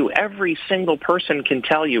need to do. Every single person can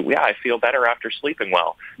tell you, yeah, I feel better after sleeping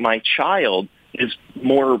well. My child is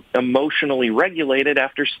more emotionally regulated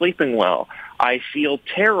after sleeping well. I feel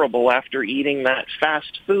terrible after eating that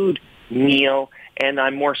fast food meal, and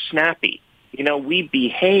I'm more snappy. You know, we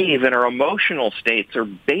behave and our emotional states are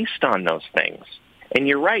based on those things. And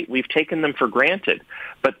you're right, we've taken them for granted.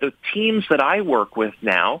 But the teams that I work with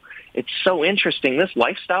now, it's so interesting. This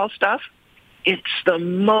lifestyle stuff, it's the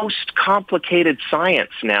most complicated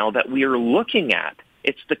science now that we are looking at.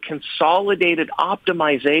 It's the consolidated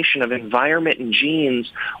optimization of environment and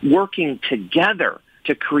genes working together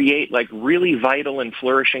to create like really vital and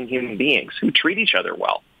flourishing human beings who treat each other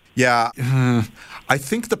well. Yeah, I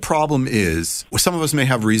think the problem is some of us may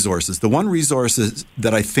have resources. The one resource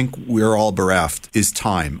that I think we're all bereft is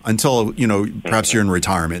time until, perhaps you're in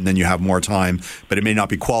retirement and then you have more time, but it may not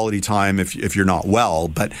be quality time if you're not well.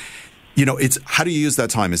 But, it's how do you use that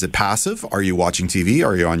time? Is it passive? Are you watching TV?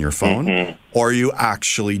 Are you on your phone? Or are you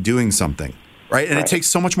actually doing something? Right. And it takes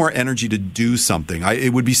so much more energy to do something.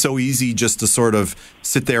 It would be so easy just to sort of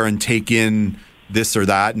sit there and take in this or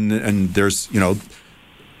that. And there's,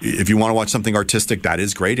 if you want to watch something artistic, that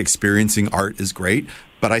is great. Experiencing art is great.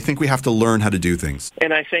 But I think we have to learn how to do things.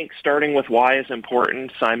 And I think starting with why is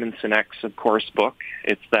important. Simon Sinek's, of course, book.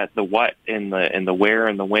 It's that the what and the where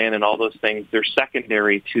and the when and all those things, they're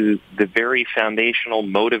secondary to the very foundational,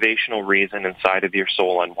 motivational reason inside of your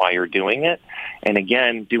soul on why you're doing it. And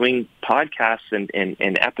again, doing podcasts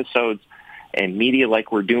and episodes and media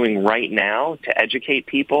like we're doing right now to educate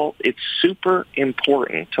people, it's super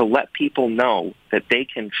important to let people know that they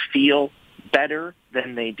can feel better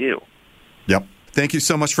than they do. Yep. Thank you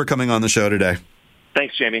so much for coming on the show today.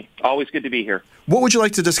 Thanks, Jamie. Always good to be here. What would you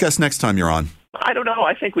like to discuss next time you're on? I don't know.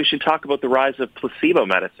 I think we should talk about the rise of placebo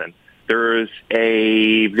medicine. There's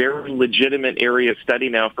a very legitimate area of study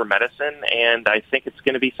now for medicine, and I think it's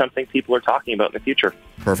going to be something people are talking about in the future.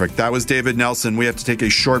 Perfect. That was David Nelson. We have to take a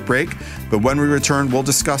short break, but when we return, we'll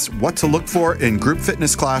discuss what to look for in group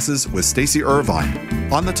fitness classes with Stacey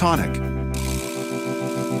Irvine on The Tonic.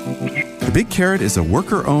 The Big Carrot is a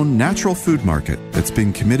worker-owned natural food market that's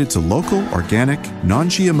been committed to local, organic,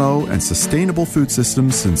 non-GMO, and sustainable food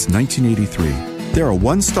systems since 1983. They're a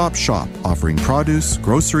one-stop shop offering produce,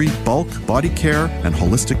 grocery, bulk, body care, and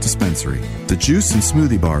holistic dispensary. The juice and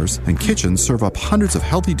smoothie bars and kitchen serve up hundreds of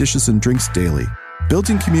healthy dishes and drinks daily.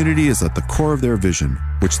 Building community is at the core of their vision,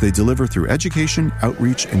 which they deliver through education,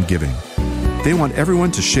 outreach, and giving. They want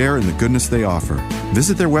everyone to share in the goodness they offer.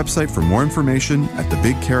 Visit their website for more information at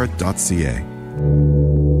thebigcarrot.ca.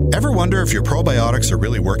 Ever wonder if your probiotics are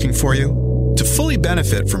really working for you? To fully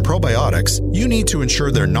benefit from probiotics, you need to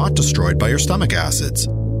ensure they're not destroyed by your stomach acids.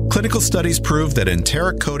 Clinical studies prove that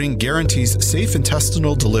enteric coating guarantees safe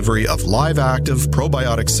intestinal delivery of live active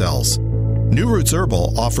probiotic cells. New Roots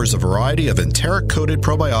Herbal offers a variety of enteric-coated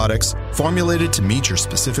probiotics formulated to meet your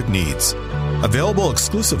specific needs. Available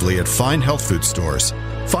exclusively at fine health food stores.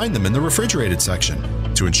 Find them in the refrigerated section.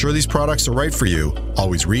 To ensure these products are right for you,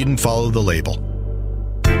 always read and follow the label.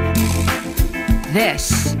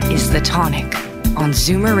 This is The Tonic on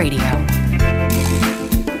Zoomer Radio.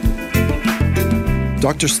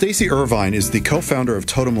 Dr. Stacey Irvine is the co-founder of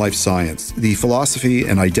Totem Life Science. The philosophy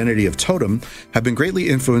and identity of Totem have been greatly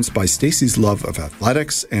influenced by Stacey's love of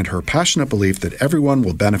athletics and her passionate belief that everyone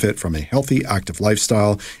will benefit from a healthy, active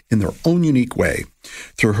lifestyle in their own unique way.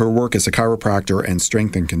 Through her work as a chiropractor and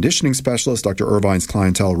strength and conditioning specialist, Dr. Irvine's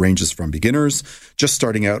clientele ranges from beginners just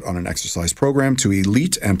starting out on an exercise program to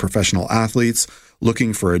elite and professional athletes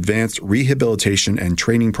looking for advanced rehabilitation and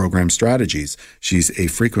training program strategies. She's a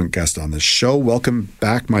frequent guest on this show. Welcome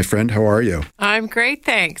back, my friend. How are you? I'm great,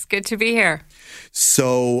 thanks. Good to be here.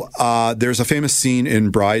 So there's a famous scene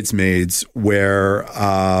in Bridesmaids where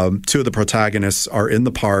two of the protagonists are in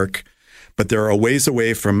the park, but they're a ways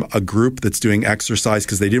away from a group that's doing exercise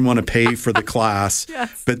because they didn't want to pay for the class,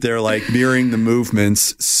 Yes. But they're like mirroring the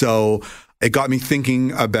movements. So it got me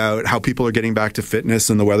thinking about how people are getting back to fitness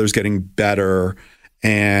and the weather's getting better.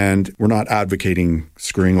 And we're not advocating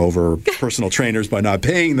screwing over personal trainers by not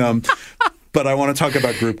paying them. but I want to talk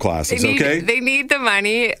about group classes, okay? They need the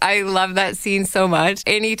money. I love that scene so much.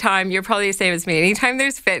 Anytime, you're probably the same as me, anytime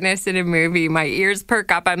there's fitness in a movie, my ears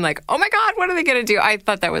perk up. I'm like, oh my God, what are they going to do? I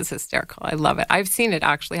thought that was hysterical. I love it. I've seen it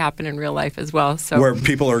actually happen in real life as well. So where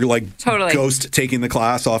people are like totally ghost taking the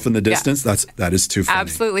class off in the distance. Yeah. That is too funny.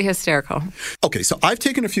 Absolutely hysterical. Okay, so I've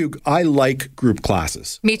taken a few. I like group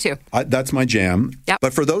classes. Me too. That's my jam. Yep.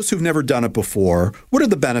 But for those who've never done it before, what are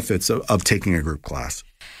the benefits of taking a group class?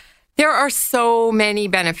 There are so many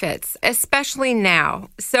benefits, especially now.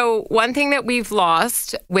 So one thing that we've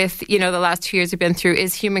lost with, the last 2 years we've been through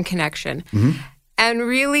is human connection. Mm-hmm. And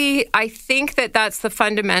really, I think that that's the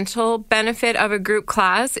fundamental benefit of a group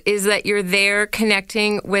class is that you're there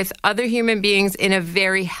connecting with other human beings in a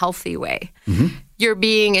very healthy way. Mm-hmm. You're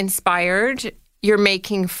being inspired. You're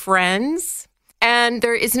making friends. And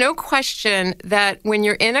there is no question that when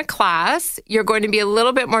you're in a class, you're going to be a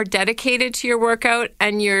little bit more dedicated to your workout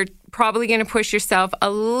and you're probably going to push yourself a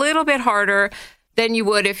little bit harder than you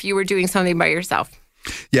would if you were doing something by yourself.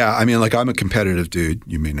 Yeah, I mean, like I'm a competitive dude.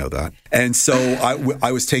 You may know that. And so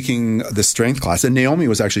I was taking the strength class, and Naomi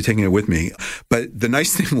was actually taking it with me. But the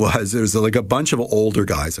nice thing was there was like a bunch of older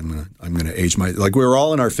guys. I'm gonna age we were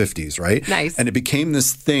all in our 50s, right? Nice. And it became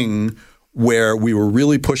this thing where we were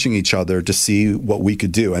really pushing each other to see what we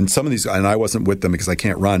could do. And some of these, and I wasn't with them because I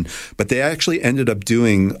can't run, but they actually ended up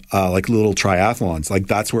doing like little triathlons. Like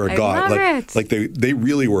that's where it got. Like they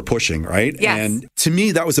really were pushing, right? Yes. And to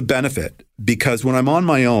me, that was a benefit because when I'm on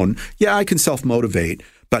my own, yeah, I can self-motivate.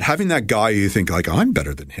 But having that guy, you think like, I'm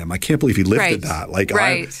better than him. I can't believe he lifted that. Like,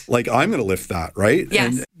 I'm going to lift that, right?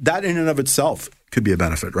 Yes. And that in and of itself could be a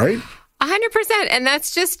benefit, right? 100%. And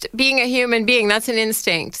that's just being a human being. That's an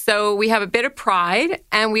instinct. So we have a bit of pride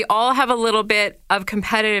and we all have a little bit of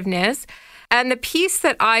competitiveness. And the piece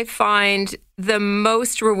that I find the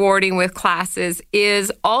most rewarding with classes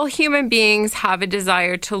is all human beings have a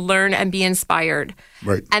desire to learn and be inspired.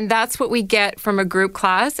 Right. And that's what we get from a group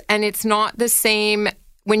class. And it's not the same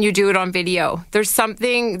when you do it on video. There's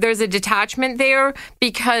a detachment there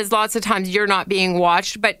because lots of times you're not being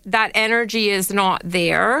watched, but that energy is not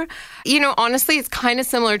there. Honestly, it's kind of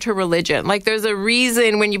similar to religion. Like there's a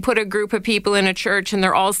reason when you put a group of people in a church and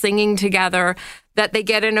they're all singing together that they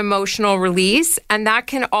get an emotional release, and that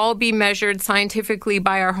can all be measured scientifically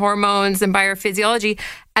by our hormones and by our physiology.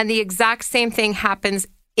 And the exact same thing happens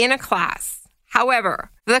in a class.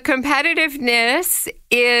 However, the competitiveness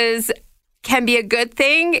can be a good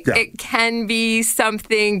thing. Yeah. It can be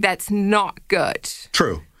something that's not good.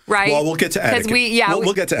 True. Right? Well, we'll get to etiquette.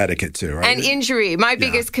 We'll get to etiquette too, right? And injury. My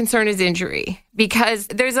biggest concern is injury because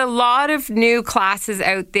there's a lot of new classes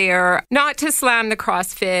out there, not to slam the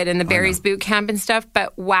CrossFit and the Barry's Boot Camp and stuff,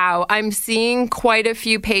 but wow, I'm seeing quite a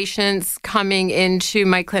few patients coming into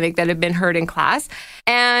my clinic that have been hurt in class.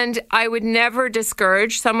 And I would never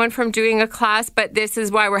discourage someone from doing a class, but this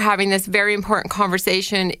is why we're having this very important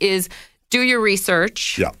conversation is do your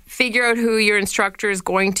research, figure out who your instructor is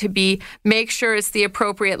going to be, make sure it's the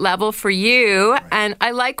appropriate level for you. Right. And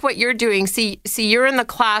I like what you're doing. See, you're in the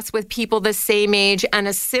class with people the same age and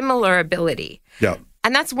a similar ability. Yeah.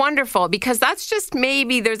 And that's wonderful because that's just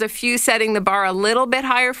maybe there's a few setting the bar a little bit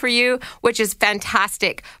higher for you, which is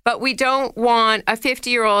fantastic. But we don't want a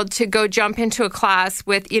 50-year-old to go jump into a class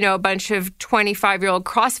with, a bunch of 25-year-old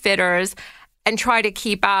CrossFitters and try to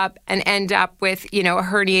keep up and end up with, a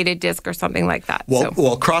herniated disc or something like that. Well,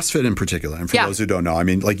 CrossFit in particular, and for those who don't know, I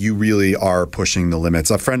mean, like you really are pushing the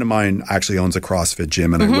limits. A friend of mine actually owns a CrossFit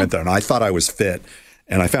gym, and I went there, and I thought I was fit.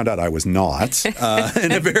 And I found out I was not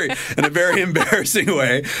in a very embarrassing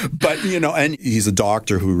way. But, and he's a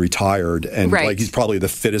doctor who retired and he's probably the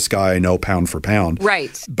fittest guy I know pound for pound.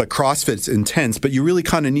 Right. But CrossFit's intense, but you really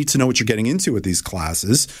kind of need to know what you're getting into with these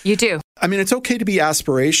classes. You do. I mean, it's okay to be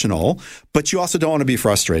aspirational, but you also don't want to be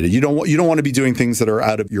frustrated. You don't want to be doing things that are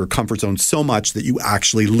out of your comfort zone so much that you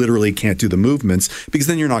actually literally can't do the movements because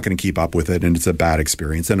then you're not going to keep up with it and it's a bad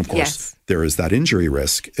experience. And of course, there is that injury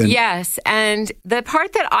risk. Yes. And the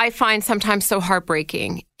part that I find sometimes so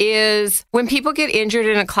heartbreaking is when people get injured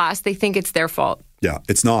in a class, they think it's their fault. Yeah,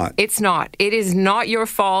 it's not. It's not. It is not your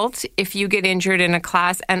fault if you get injured in a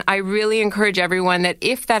class. And I really encourage everyone that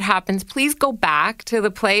if that happens, please go back to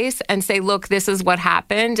the place and say, look, this is what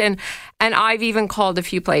happened. And I've even called a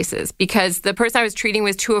few places because the person I was treating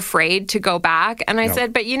was too afraid to go back. And I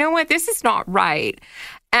said, but you know what? This is not right.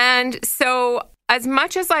 And so as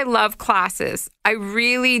much as I love classes, I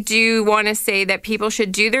really do want to say that people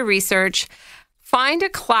should do their research, Find a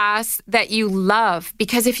class that you love,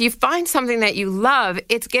 because if you find something that you love,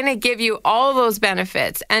 it's going to give you all those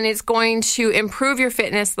benefits and it's going to improve your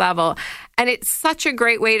fitness level. And it's such a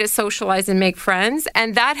great way to socialize and make friends.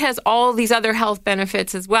 And that has all these other health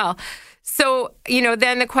benefits as well. So,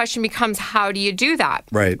 then the question becomes, how do you do that?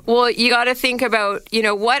 Right. Well, you got to think about,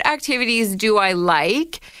 what activities do I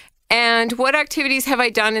like? And what activities have I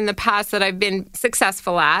done in the past that I've been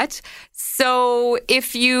successful at? So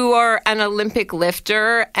if you are an Olympic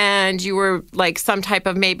lifter and you were like some type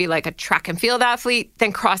of maybe like a track and field athlete,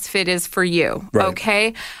 then CrossFit is for you, right.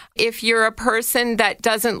 Okay? If you're a person that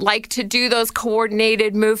doesn't like to do those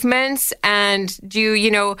coordinated movements and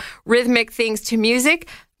do, rhythmic things to music,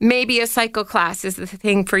 maybe a cycle class is the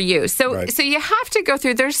thing for you. So you have to go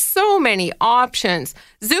through, there's so many options.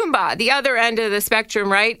 Zumba, the other end of the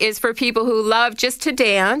spectrum, right, is for people who love just to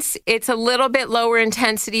dance. It's a little bit lower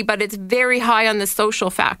intensity, but it's very high on the social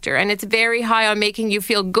factor. And it's very high on making you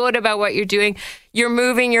feel good about what you're doing. You're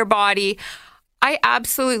moving your body. I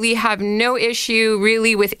absolutely have no issue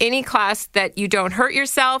really with any class that you don't hurt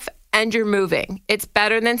yourself and you're moving. It's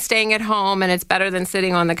better than staying at home and it's better than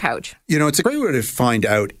sitting on the couch. It's a great way to find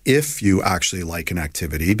out if you actually like an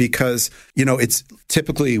activity because, it's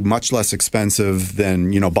typically much less expensive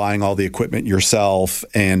than, buying all the equipment yourself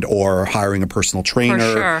and or hiring a personal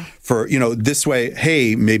trainer. For this way,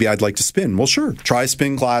 hey, maybe I'd like to spin. Well, sure. Try a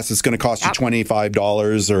spin class. It's going to cost you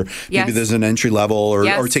 $25 or maybe there's an entry level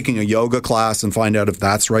or taking a yoga class and find out if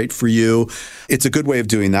that's right for you. It's a good way of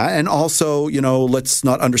doing that. And also, let's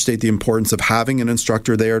not understate the importance of having an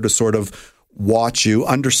instructor there to sort of watch you,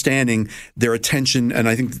 understanding their attention. And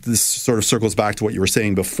I think this sort of circles back to what you were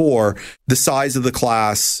saying before. The size of the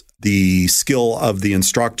class, the skill of the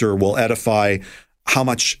instructor will edify how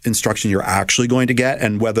much instruction you're actually going to get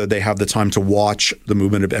and whether they have the time to watch the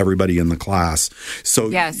movement of everybody in the class. So,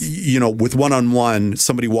 with one-on-one,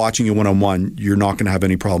 somebody watching you one-on-one, you're not going to have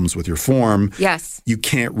any problems with your form. Yes. You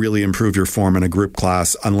can't really improve your form in a group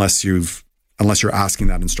class unless you're asking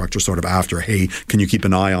that instructor sort of after, hey, can you keep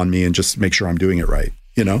an eye on me and just make sure I'm doing it right,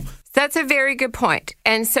 That's a very good point.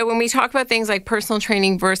 And so when we talk about things like personal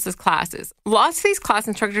training versus classes, lots of these class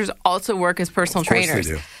instructors also work as personal trainers.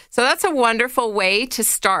 They do. So that's a wonderful way to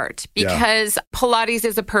start because Pilates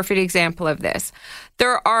is a perfect example of this.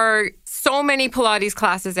 There are so many Pilates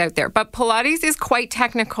classes out there, but Pilates is quite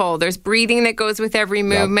technical. There's breathing that goes with every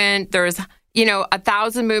movement. There's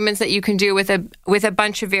 1,000 movements that you can do with a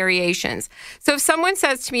bunch of variations. So if someone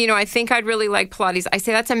says to me, I think I'd really like Pilates, I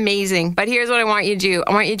say, that's amazing. But here's what I want you to do.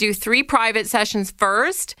 I want you to do 3 private sessions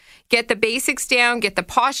first, get the basics down, get the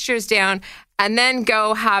postures down, and then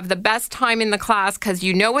go have the best time in the class because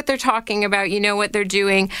you know what they're talking about, you know what they're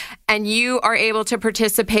doing, and you are able to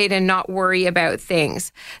participate and not worry about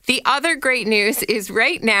things. The other great news is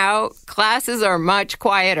right now, classes are much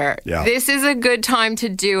quieter. Yeah. This is a good time to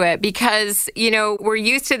do it because, we're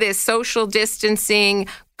used to this social distancing.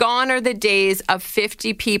 Gone are the days of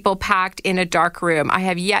 50 people packed in a dark room. I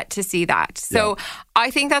have yet to see that. So I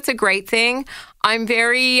think that's a great thing. I'm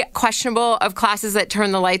very questionable of classes that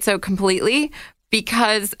turn the lights out completely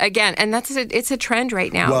because, again, and it's a trend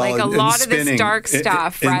right now. Well, like a lot of this dark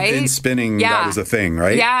stuff, right? In spinning, that was a thing,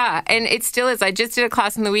 right? Yeah, and it still is. I just did a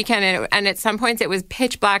class on the weekend and at some points it was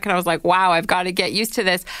pitch black and I was like, wow, I've got to get used to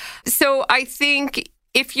this. So I think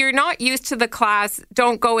if you're not used to the class,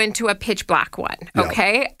 don't go into a pitch black one,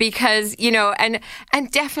 okay? Yeah. Because,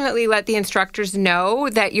 and definitely let the instructors know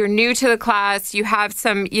that you're new to the class, you have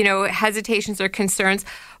some, hesitations or concerns.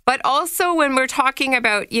 But also when we're talking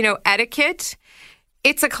about, etiquette,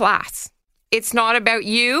 it's a class. It's not about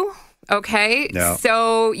you. Okay. No.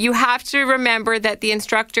 So you have to remember that the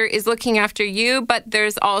instructor is looking after you, but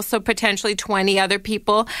there's also potentially 20 other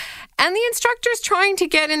people. And the instructor's trying to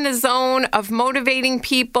get in the zone of motivating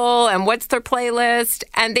people and what's their playlist.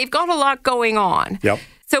 And they've got a lot going on. Yep.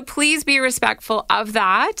 So please be respectful of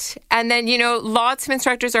that. And then, lots of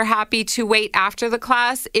instructors are happy to wait after the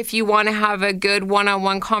class if you want to have a good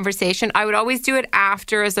one-on-one conversation. I would always do it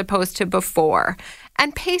after as opposed to before.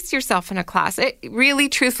 And pace yourself in a class. Really,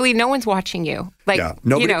 truthfully, no one's watching you.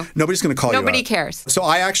 Nobody's going to call you out. Nobody cares. So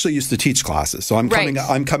I actually used to teach classes. So I'm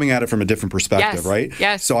coming at it from a different perspective, right?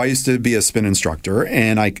 Yes. So I used to be a spin instructor,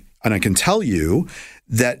 and I can tell you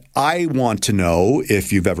that I want to know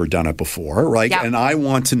if you've ever done it before, right? Yep. And I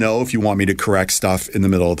want to know if you want me to correct stuff in the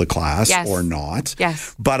middle of the class or not.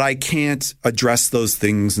 Yes. But I can't address those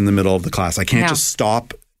things in the middle of the class. I can't just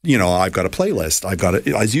stop. I've got a playlist. I've got it,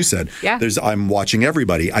 as you said, I'm watching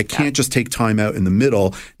everybody. I can't just take time out in the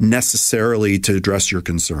middle necessarily to address your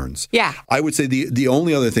concerns. Yeah. I would say the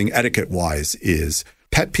only other thing etiquette-wise is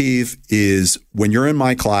pet peeve is when you're in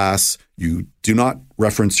my class, you do not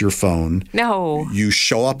reference your phone. No. You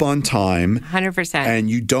show up on time. 100%. And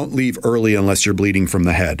you don't leave early unless you're bleeding from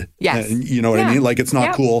the head. Yes. You know what I mean? Like, it's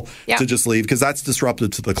not cool to just leave because that's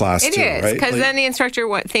disruptive to the class it too, is, right? because then the instructor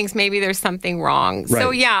thinks maybe there's something wrong. Right.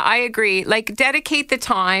 So yeah, I agree. Like, dedicate the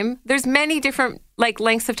time. There's many different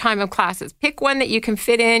lengths of time of classes. Pick one that you can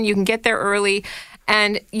fit in. You can get there early,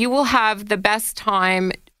 and you will have the best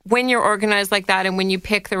time when you're organized like that and when you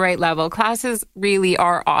pick the right level. Classes really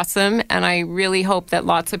are awesome, and I really hope that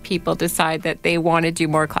lots of people decide that they want to do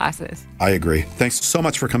more classes. I agree. Thanks so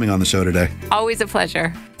much for coming on the show today. Always a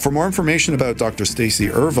pleasure. For more information about Dr. Stacey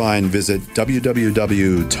Irvine, visit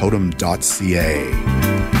www.totem.ca.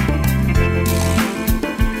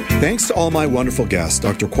 Thanks to all my wonderful guests,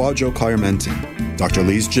 Dr. Kwadwo Kyermenting, Dr.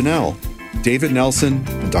 Lise Janelle, David Nelson,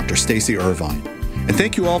 and Dr. Stacey Irvine. And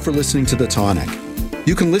thank you all for listening to The Tonic.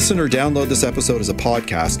 You can listen or download this episode as a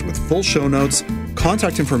podcast with full show notes,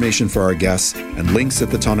 contact information for our guests, and links at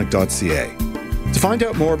thetonic.ca. To find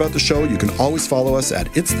out more about the show, you can always follow us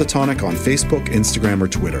at It's The Tonic on Facebook, Instagram, or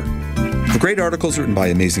Twitter. For great articles written by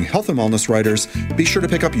amazing health and wellness writers, be sure to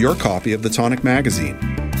pick up your copy of The Tonic magazine.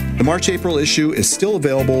 The March-April issue is still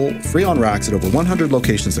available free on racks at over 100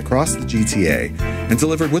 locations across the GTA and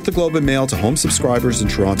delivered with the Globe and Mail to home subscribers in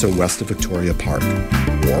Toronto west of Victoria Park.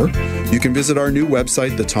 Or you can visit our new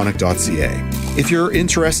website, thetonic.ca. If you're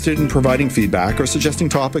interested in providing feedback or suggesting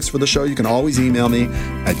topics for the show, you can always email me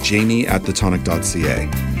at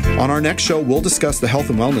jamie@thetonic.ca. On our next show, we'll discuss the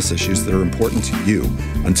health and wellness issues that are important to you.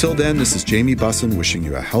 Until then, this is Jamie Bussin wishing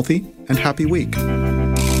you a healthy and happy week.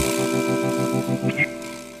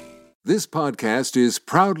 This podcast is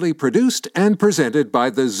proudly produced and presented by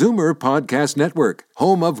the Zoomer Podcast Network,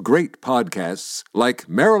 home of great podcasts like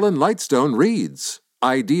Marilyn Lightstone Reads,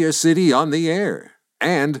 Idea City on the Air,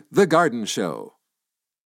 and The Garden Show.